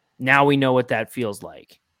 now we know what that feels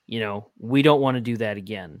like. We don't want to do that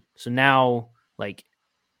again. So now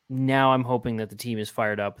I'm hoping that the team is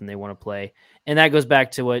fired up and they want to play. And that goes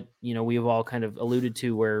back to what, we've all kind of alluded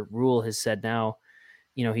to, where Rule has said now,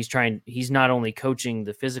 he's not only coaching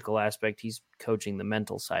the physical aspect, he's coaching the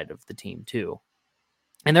mental side of the team too.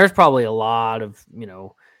 And there's probably a lot of,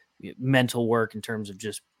 mental work in terms of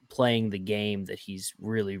just playing the game that he's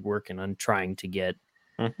really working on trying to get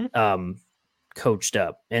coached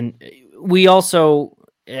up. And we also,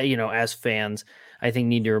 as fans, I think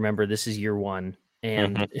need to remember this is year one,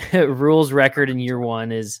 and Rule's record in year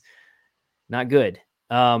one is not good.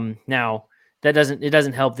 Now it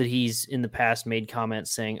doesn't help that he's in the past made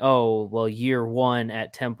comments saying, oh, well, year one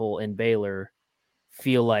at Temple and Baylor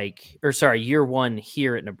year one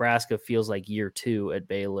here at Nebraska feels like year two at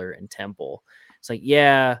Baylor and Temple. It's like,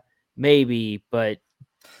 yeah, maybe, but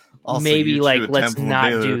also, maybe let's not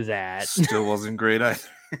do that. Still wasn't great either.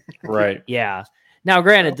 Right. Yeah. Now,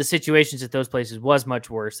 granted, the situations at those places was much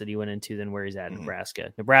worse that he went into than where he's at in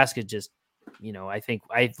Nebraska. Nebraska just,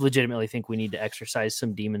 I legitimately think we need to exercise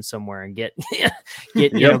some demons somewhere and get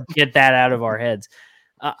get that out of our heads.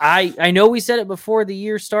 I know we said it before the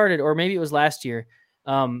year started, or maybe it was last year.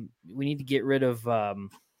 We need to get rid of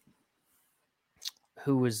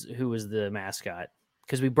who was the mascot,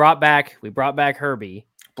 because we brought back Herbie.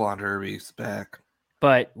 Blonde Herbie's back.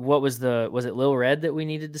 But was it Lil Red that we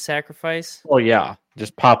needed to sacrifice? Oh yeah,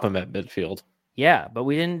 just pop him at midfield. Yeah, but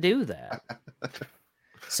we didn't do that.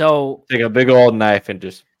 So take a big old knife and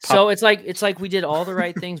just pop. So it's like we did all the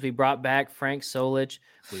right things. We brought back Frank Solich.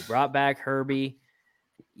 We brought back Herbie.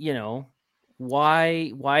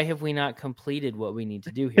 Why have we not completed what we need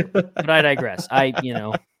to do here? But I digress.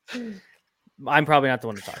 I'm probably not the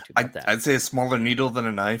one to talk to about that. I'd say a smaller needle than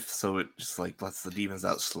a knife, so it just lets the demons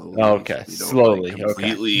out slowly. Okay, slowly,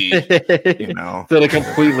 completely, instead of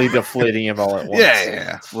completely deflating him all at once.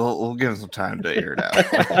 Yeah. We'll give him some time to air it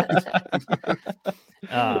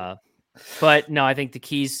out. But no, I think the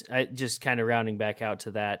keys, just kind of rounding back out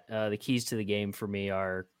to that, the keys to the game for me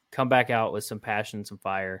are come back out with some passion, some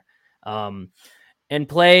fire, and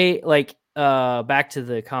play back to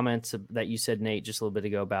the comments that you said, Nate, just a little bit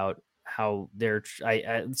ago about how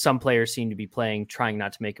some players seem to be trying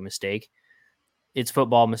not to make a mistake. It's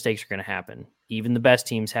football. Mistakes are going to happen. Even the best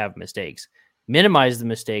teams have mistakes. Minimize the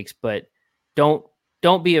mistakes, but don't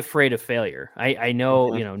be afraid of failure. I know,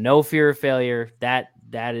 no fear of failure. That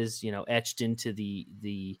is, etched into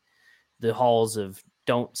the halls of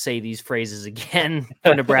don't say these phrases again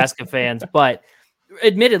for Nebraska fans. But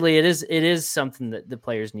admittedly, it is something that the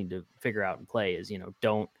players need to figure out and play is,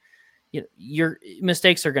 your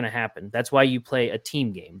mistakes are going to happen. That's why you play a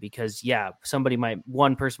team game, because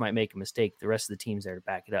one person might make a mistake. The rest of the team's there to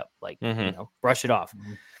back it up. Brush it off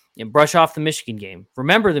and brush off the Michigan game.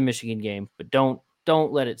 Remember the Michigan game, but don't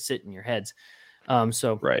let it sit in your heads.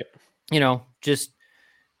 Right. Don't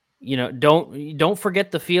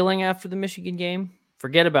forget the feeling after the Michigan game.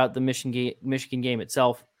 Forget about the Michigan game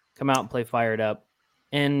itself. Come out and play fired up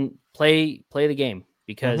and play the game,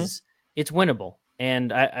 because it's winnable.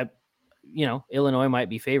 And I Illinois might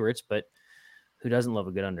be favorites, but who doesn't love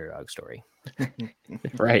a good underdog story?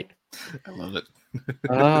 Right. I love it.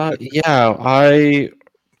 I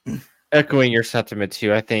echoing your sentiment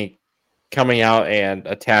too. I think coming out and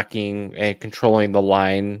attacking and controlling the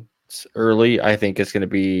lines early, I think is going to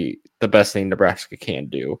be the best thing Nebraska can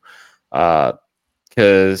do.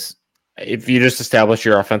 Because if you just establish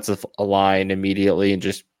your offensive line immediately and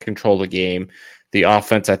just control the game, the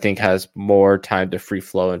offense, I think, has more time to free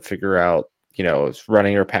flow and figure out, is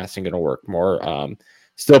running or passing going to work more.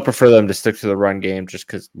 Still prefer them to stick to the run game just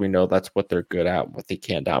because we know that's what they're good at, what they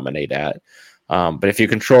can dominate at. But if you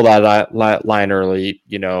control that line early,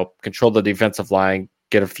 control the defensive line,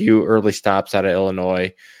 get a few early stops out of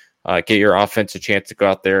Illinois, get your offense a chance to go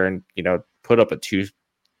out there and, put up a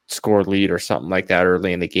 2-score lead or something like that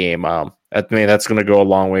early in the game. That's going to go a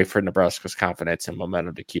long way for Nebraska's confidence and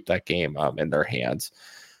momentum to keep that game in their hands.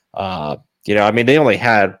 They only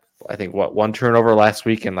had, I think, one turnover last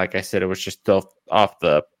week. And like I said, it was just off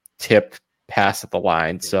the tip pass at the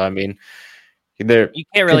line. So I mean, they're You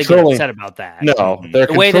can't really get upset about that. No, they're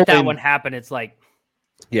the way that one happened, it's like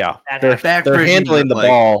they're handling the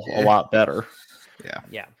ball a lot better.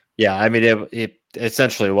 Yeah. I mean, it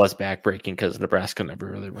essentially was backbreaking because Nebraska never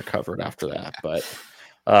really recovered after that. But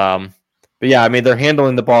yeah, I mean, they're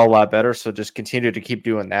handling the ball a lot better. So just continue to keep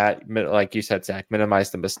doing that. Like you said, Zach,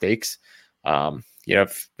 minimize the mistakes.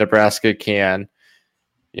 If Nebraska can,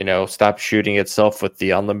 stop shooting itself with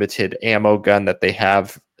the unlimited ammo gun that they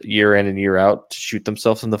have year in and year out to shoot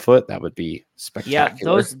themselves in the foot, that would be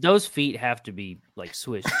spectacular. Yeah, those feet have to be like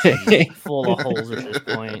Swiss cheese, full of holes at this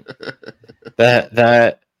point.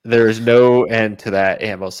 That there is no end to that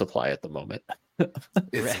ammo supply at the moment.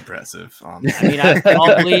 It's impressive. I mean,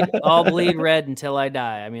 I'll bleed red until I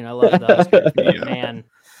die. I mean, I love the Huskers, but man.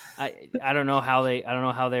 I don't know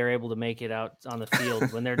how they're able to make it out on the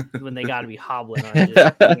field when they got to be hobbling on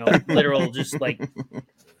just literal just like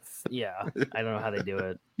I don't know how they do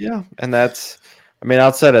it. Yeah, and that's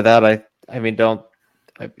outside of that, I mean don't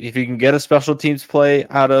if you can get a special teams play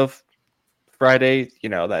out of Friday,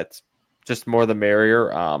 that's just more the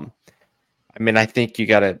merrier. I think you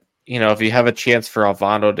got to if you have a chance for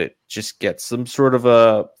Alvano to just get some sort of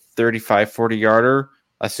a 35-40 yarder,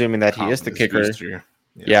 assuming that he is the kicker.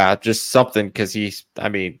 Yeah, just something because it's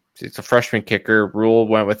a freshman kicker. Rule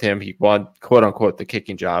went with him. He won, quote unquote, the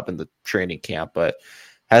kicking job in the training camp, but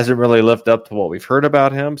hasn't really lived up to what we've heard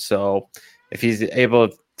about him. So if he's able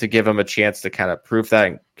to give him a chance to kind of prove that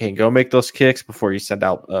and can go make those kicks before you send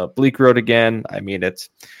out Bleak Road again,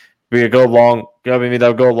 that'll go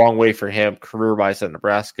a long way for him career-wise at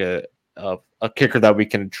Nebraska. A kicker that we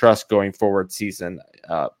can trust going forward season,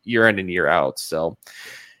 year in and year out. So.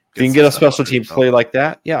 If you can get a special teams play like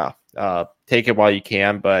that, take it while you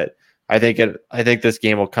can. But I think this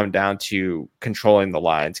game will come down to controlling the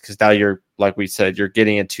lines because now you're, like we said, you're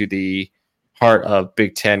getting into the heart of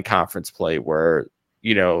Big Ten conference play where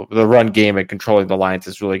the run game and controlling the lines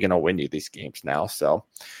is really going to win you these games now. So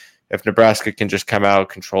if Nebraska can just come out,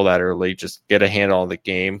 control that early, just get a handle on the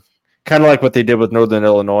game, kind of like what they did with Northern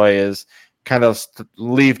Illinois, is kind of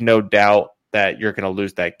leave no doubt that you're going to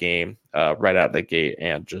lose that game right out of the gate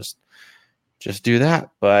and just do that.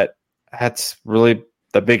 But that's really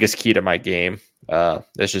the biggest key to my game.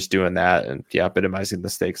 It's just doing that and minimizing the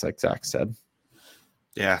stakes like Zach said.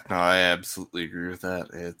 Yeah, no, I absolutely agree with that.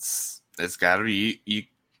 It's got to be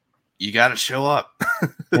you got to show up.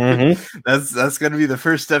 Mm-hmm. That's going to be the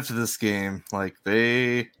first step to this game.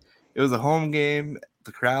 It was a home game.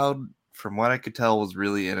 The crowd, from what I could tell, was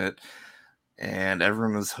really in it. And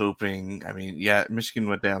everyone was hoping. Michigan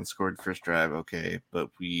went down, scored first drive, okay,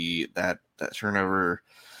 but that turnover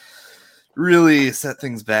really set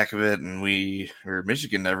things back a bit, and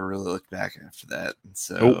Michigan never really looked back after that. And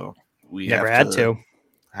so we never had to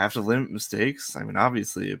limit mistakes.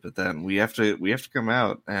 Obviously, but then we have to come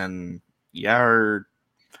out and our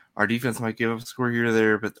defense might give up a score here or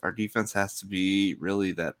there, but our defense has to be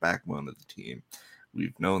really that backbone of the team.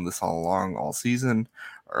 We've known this all along, all season.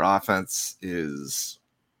 Our offense is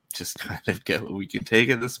just kind of get what we can take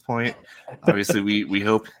at this point. Obviously, we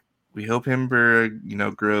hope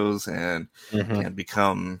Himberg, grows and can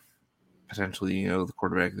become potentially, the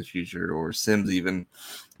quarterback of the future, or Sims even.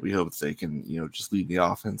 We hope they can, just lead the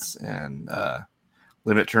offense and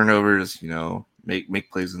limit turnovers,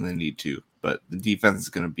 make plays when they need to. But the defense is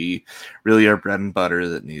going to be really our bread and butter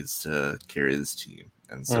that needs to carry this team.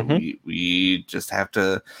 And so we just have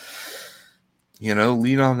to,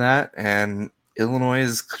 lean on that. And Illinois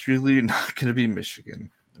is clearly not going to be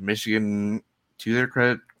Michigan. Michigan, to their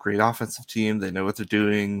credit, great offensive team. They know what they're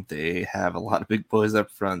doing. They have a lot of big boys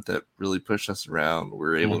up front that really push us around.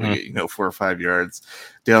 We're able to get, 4 or 5 yards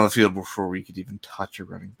down the field before we could even touch a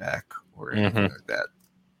running back or anything like that.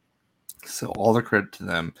 So all the credit to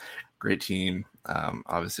them. Great team.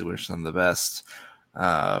 Obviously wish them the best.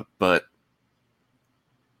 But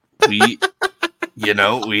we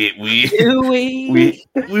wish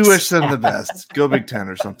them the best. Go Big Ten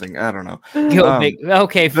or something. I don't know.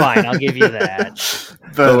 Okay, fine. I'll give you that.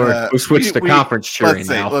 But we switched to conference cheering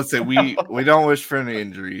now. Let's say we don't wish for any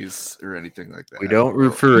injuries or anything like that. We don't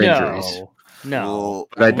root for injuries. No.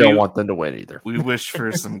 But I don't want them to win either. We wish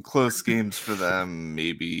for some close games for them.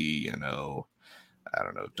 Maybe, I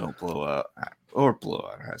don't know. Don't blow up or blow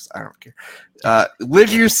out. I don't care.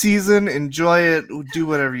 Live your season, enjoy it, do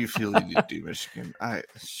whatever you feel you need to do, Michigan.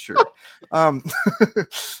 Sure.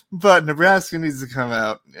 But Nebraska needs to come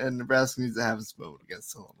out, and Nebraska needs to have its moment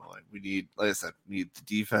against Illinois. We need, like I said, we need the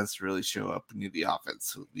defense to really show up. We need the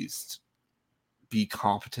offense to at least be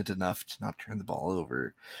competent enough to not turn the ball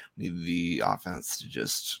over. We need the offense to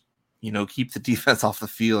just keep the defense off the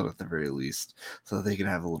field at the very least, so that they can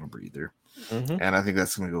have a little breather. Mm-hmm. And I think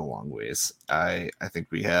that's going to go a long ways. I think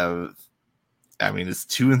we have. I mean, it's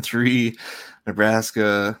 2-3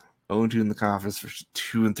 Nebraska, 0-2 in the conference, versus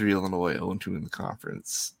 2-3 Illinois, 0-2 in the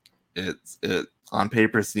conference. It on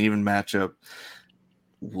paper, it's an even matchup.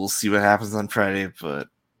 We'll see what happens on Friday, but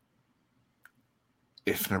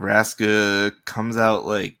if Nebraska comes out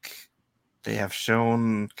like they have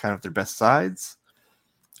shown kind of their best sides,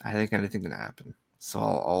 I think anything can happen. So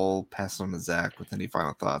I'll pass on to Zach with any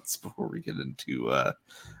final thoughts before we get into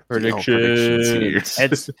predictions here.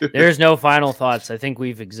 There's no final thoughts. I think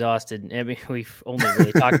we've exhausted. I mean, we've only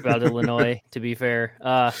really talked about Illinois, to be fair.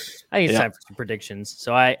 I think it's time for some predictions.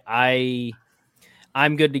 So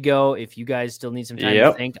I'm good to go. If you guys still need some time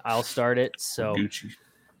to think, I'll start it. So, Gucci.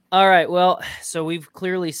 All right. Well, so we've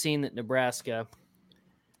clearly seen that Nebraska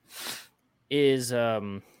is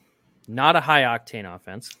not a high octane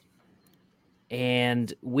offense.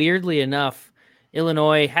 And weirdly enough,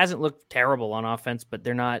 Illinois hasn't looked terrible on offense, but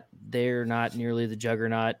they're not nearly the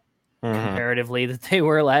juggernaut comparatively that they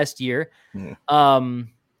were last year.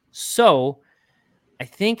 So I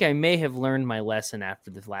think I may have learned my lesson after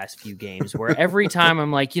the last few games, where every time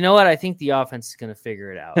I'm like, you know what? I think the offense is going to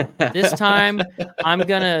figure it out. This time I'm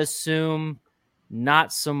going to assume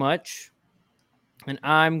not so much. And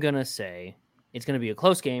I'm going to say it's going to be a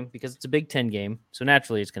close game because it's a Big Ten game. So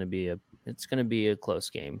naturally it's going to be a close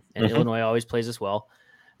game. And Illinois always plays us well.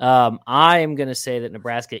 I am going to say that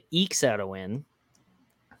Nebraska ekes out a win.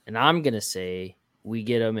 And I'm going to say we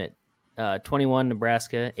get them at 21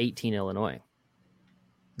 Nebraska, 18 Illinois.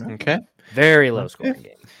 Okay. Very low scoring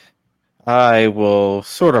game. I will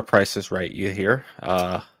sort of price this right you here.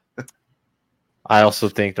 I also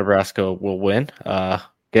think Nebraska will win.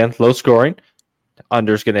 Again, low scoring.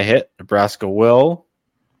 Under's going to hit. Nebraska will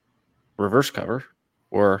reverse cover,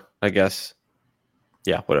 or I guess,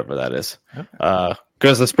 whatever that is.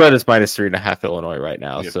 Because the spread is -3.5 Illinois right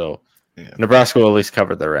now. Yep. So Nebraska will at least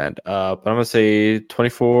cover their end. But I'm going to say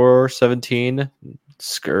 24-17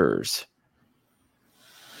 Skurs.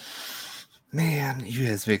 Man, you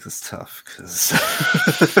guys make this tough because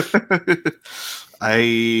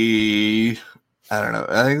I don't know.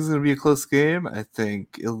 I think it's going to be a close game. I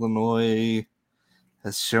think Illinois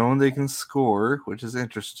has shown they can score, which is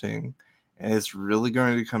interesting. And it's really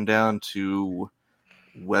going to come down to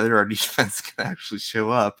whether our defense can actually show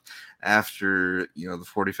up after, the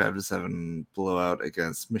 45-7 blowout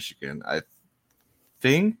against Michigan. I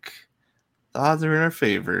think the odds are in our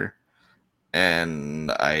favor.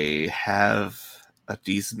 And I have a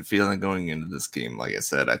decent feeling going into this game. Like I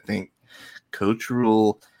said, I think Coach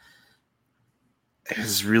Rule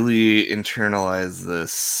has really internalized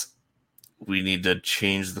this. We need to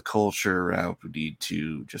change the culture around. We need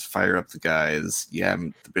to just fire up the guys. Yeah,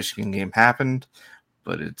 the Michigan game happened,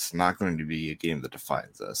 but it's not going to be a game that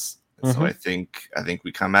defines us. And so I think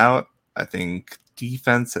we come out. I think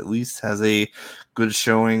defense at least has a good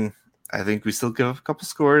showing. I think we still give up a couple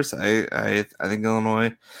scores. I think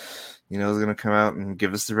Illinois, is going to come out and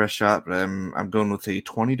give us the best shot. But I'm going with a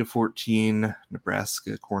 20-14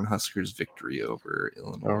 Nebraska Cornhuskers victory over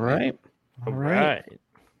Illinois. All right.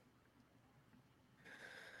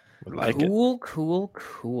 Like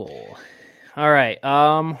Cool. All right.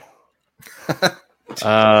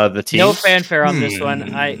 The team. No fanfare on this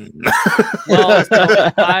one. I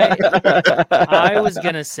was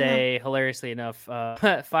gonna say, hilariously enough,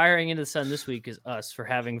 firing into the sun this week is us for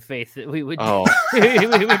having faith that we would we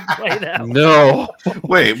would play that. No,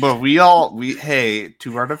 wait, but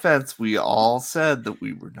to our defense, we all said that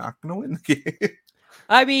we were not going to win the game.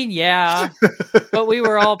 I mean, yeah, but we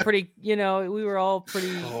were all pretty,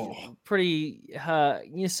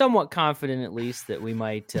 somewhat confident at least that we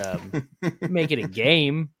might make it a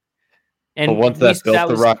game. And the ones that built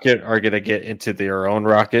the rocket are going to get into their own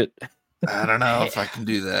rocket. I don't know if I can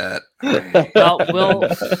do that.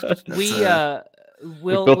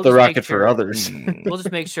 We'll built the rocket for others. We'll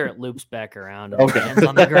just make sure it loops back around and lands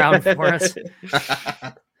on the ground for us.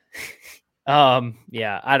 I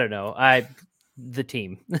don't know. The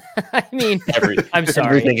team. I mean, I'm sorry.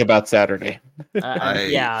 Everything about Saturday.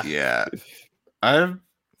 Yeah. I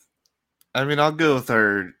mean, I'll go with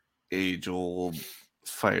our age-old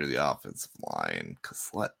fire the offensive line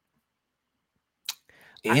because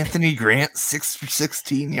Anthony Grant 6 for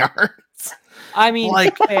 16 yards. I mean,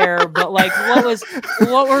 fair, but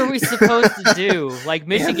what were we supposed to do? Like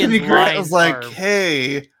Michigan's line was like,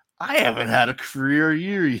 hey. I haven't had a career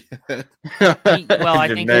year yet. I think they're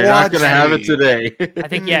not going to have it today. I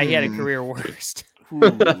think, he had a career worst.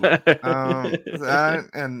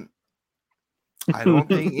 And I don't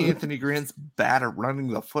think Anthony Grant's bad at running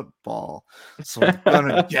the football. So I'm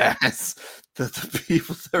gonna guess that the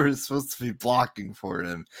people that were supposed to be blocking for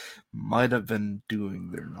him might have been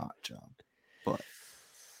doing their not job. But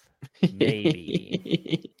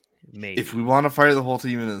Maybe. if we want to fire the whole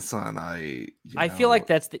team in the sun, I feel like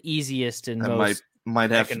that's the easiest and that most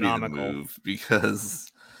might have economical. to be the move,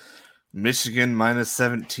 because Michigan minus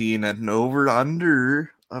 17 at an over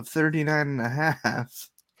under of 39.5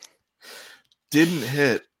 didn't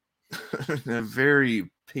hit in a very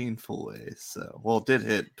painful way. So, well, it did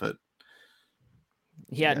hit, but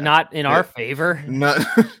not in our favor.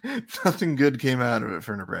 Nothing good came out of it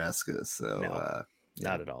for Nebraska. So,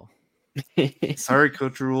 not at all. Sorry,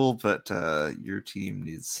 Coach Rule, but your team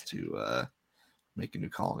needs to make a new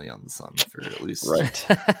colony on the sun for at least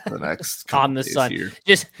the next couple on the days sun. Here.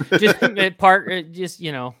 Just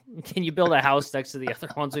can you build a house next to the other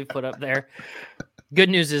ones we put up there? Good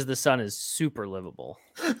news is the sun is super livable.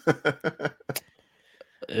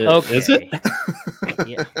 Okay. Is it?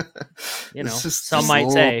 Yeah. Some might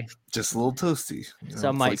say just a little toasty.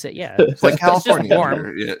 Some might say, yeah. It's like California. Just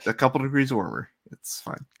warm. Yeah, a couple degrees warmer. It's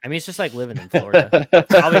fine. I mean, it's just like living in Florida.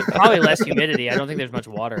 probably less humidity. I don't think there's much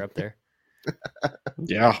water up there.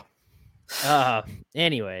 Yeah.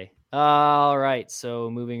 Anyway. All right. So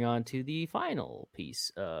moving on to the final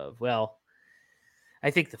piece of, I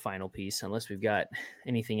think the final piece, unless we've got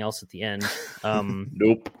anything else at the end.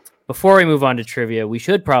 Nope. Before we move on to trivia, we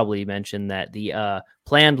should probably mention that the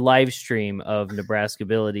planned live stream of Nebraska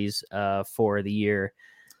Abilities for the year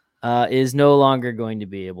is no longer going to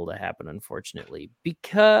be able to happen, unfortunately,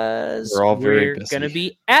 because we're going to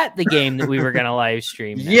be at the game that we were going to live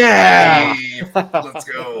stream. Yeah. Let's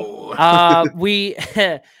go.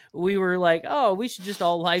 We were like, oh, we should just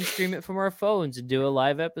all live stream it from our phones and do a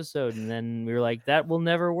live episode. And then we were like, that will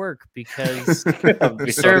never work because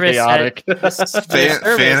the service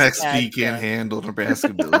FanXP can't handle Nebraska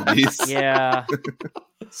Abilities. Yeah.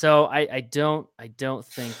 So I don't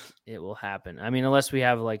think it will happen. I mean, unless we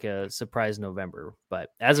have like a surprise November. But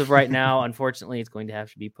as of right now, unfortunately, it's going to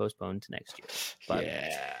have to be postponed to next year. But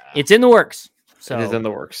it's in the works. So it is in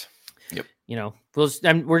the works. Yep.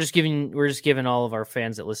 We're just giving all of our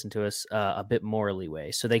fans that listen to us a bit more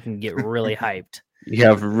leeway so they can get really hyped. You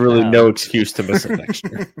have really no excuse to miss it next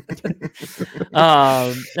year.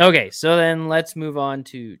 Okay, so then let's move on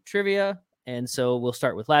to trivia. And so we'll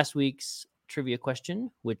start with last week's trivia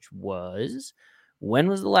question, which was, when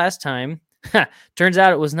was the last time? Turns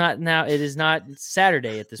out it was not now. It is not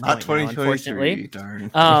Saturday at this point. Now, unfortunately. Darn.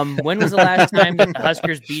 When was the last time that the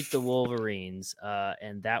Huskers beat the Wolverines?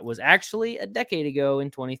 And that was actually a decade ago in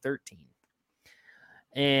 2013.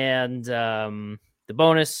 And the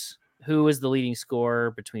bonus, who was the leading scorer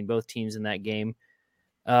between both teams in that game?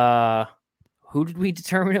 Who did we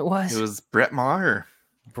determine it was? It was Brett Maher.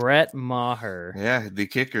 Brett Maher. Yeah, the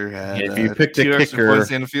kicker had if you picked a two extra kicker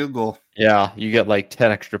points and a field goal. Yeah, you get like 10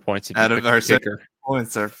 extra points if you Out of pick our a kicker.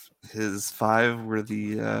 Points, his 5 were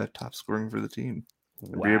the top scoring for the team.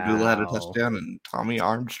 Wow. Rear Abdullah had a touchdown, and Tommy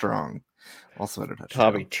Armstrong also had a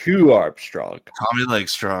touchdown. Tommy too Armstrong. Tommy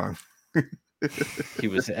Legstrong. He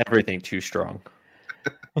was everything too strong.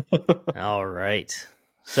 All right.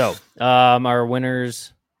 So our winner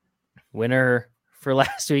for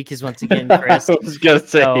last week is once again Chris. I was gonna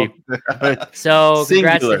say. So congrats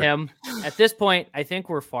Singular. to him. At this point, I think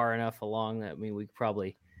we're far enough along that we could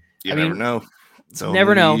probably. You never know.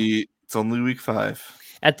 Never know. It's only week 5.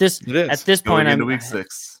 At this point, I'm into week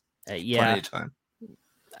 6. Yeah. Plenty of time.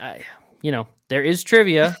 There is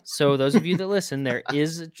trivia. So those of you that listen,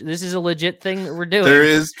 this is a legit thing that we're doing. There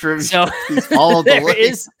is trivia. So follow the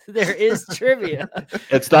link. There is trivia.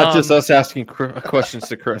 It's not just us asking questions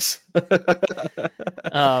to Chris. Maybe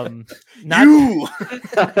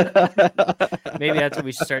that's what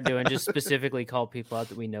we should start doing. Just specifically call people out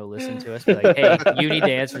that we know listen to us. Be like, hey, you need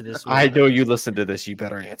to answer this week. I know you listen to this. You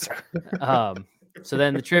better answer. So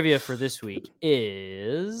then the trivia for this week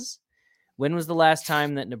is, when was the last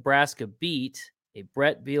time that Nebraska beat a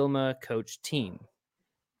Brett Bielema coach team?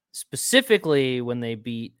 Specifically, when they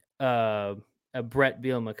beat a Brett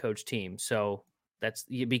Bielema coach team. So that's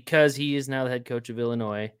because he is now the head coach of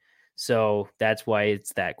Illinois. So that's why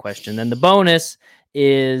it's that question. Then the bonus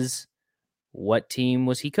is, what team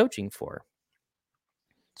was he coaching for?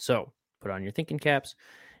 So put on your thinking caps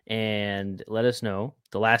and let us know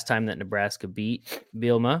the last time that Nebraska beat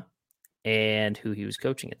Bielema and who he was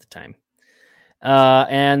coaching at the time.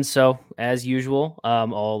 And so, as usual,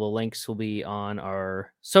 all the links will be on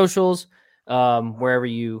our socials. Wherever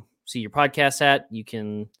you see your podcasts at, you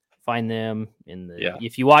can find them in the. Yeah.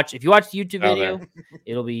 If you watch the YouTube Down video,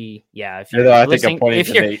 it'll be If I you're think listening, I'm pointing if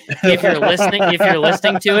to you're Nate. if you're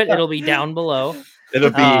listening to it, it'll be down below. It'll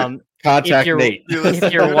be contact Nate.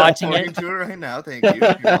 If you're watching it to it right now, thank you.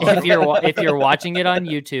 if you're watching it on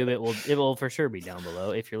YouTube, it will for sure be down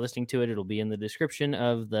below. If you're listening to it, it'll be in the description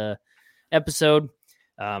of the episode.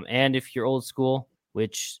 And if you're old school,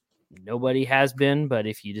 which nobody has been, but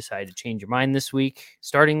if you decide to change your mind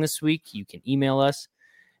starting this week, you can email us.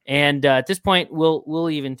 And at this point, we'll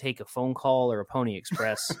even take a phone call or a Pony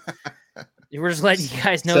Express. We're just letting you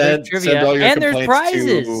guys know there's trivia and there's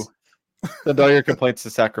prizes. Send all your complaints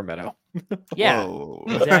to Sacramento. Yeah, Whoa.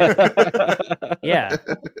 exactly. Yeah.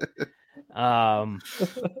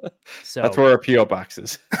 So That's where our PO box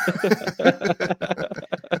is.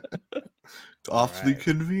 Awfully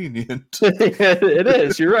convenient. It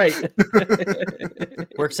is. You're right.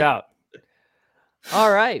 works out.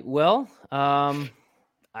 All right. Well,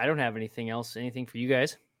 I don't have anything else. Anything for you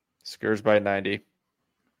guys? Scurs by 90.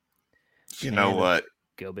 You know what?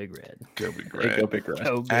 Go Big Red. Go Big Hey, Red. go Big Red.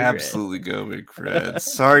 Go Big Absolutely go Big Red.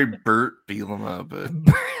 Sorry, Bert Bielema, but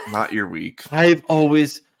not your week. I've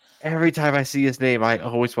always, every time I see his name, I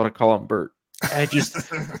always want to call him Bert.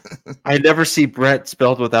 I never see Brett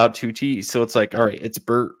spelled without two T's. So it's like, all right, it's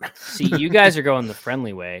Bert. See, you guys are going the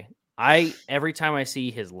friendly way. Every time I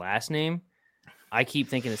see his last name, I keep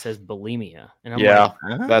thinking it says bulimia. And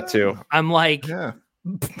I'm that too. I'm like, Yeah.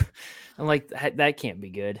 I'm like, that can't be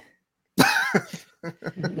good.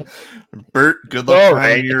 Bert, good luck All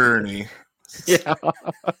finding right. your Ernie. Yeah.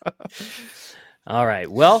 All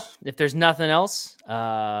right. Well, if there's nothing else,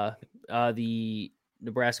 the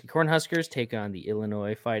Nebraska Cornhuskers take on the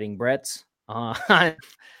Illinois Fighting Bretts on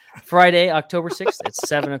Friday, October 6th at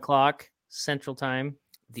 7:00 Central Time.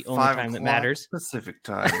 The only 5 time that o'clock matters. Pacific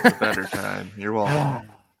time, the better time. You're welcome.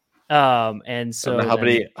 And so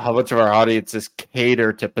how much of our audience is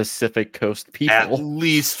catered to Pacific Coast At people?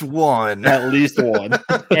 least one. At least one.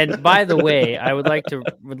 And by the way, I would like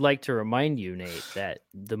to remind you, Nate, that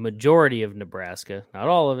the majority of Nebraska, not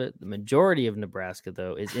all of it, the majority of Nebraska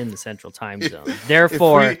though is in the Central Time Zone.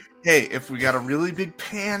 Therefore, if we got a really big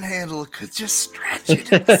panhandle, it could just stretch it.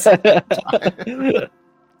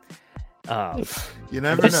 You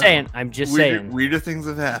never know. I'm just saying. Weirder things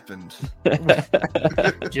have happened.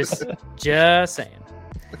 just saying.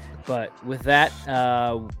 But with that,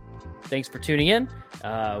 thanks for tuning in.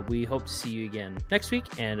 We hope to see you again next week.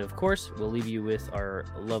 And of course, we'll leave you with our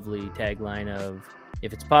lovely tagline of,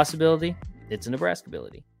 if it's a possibility, it's a Nebraska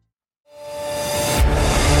ability.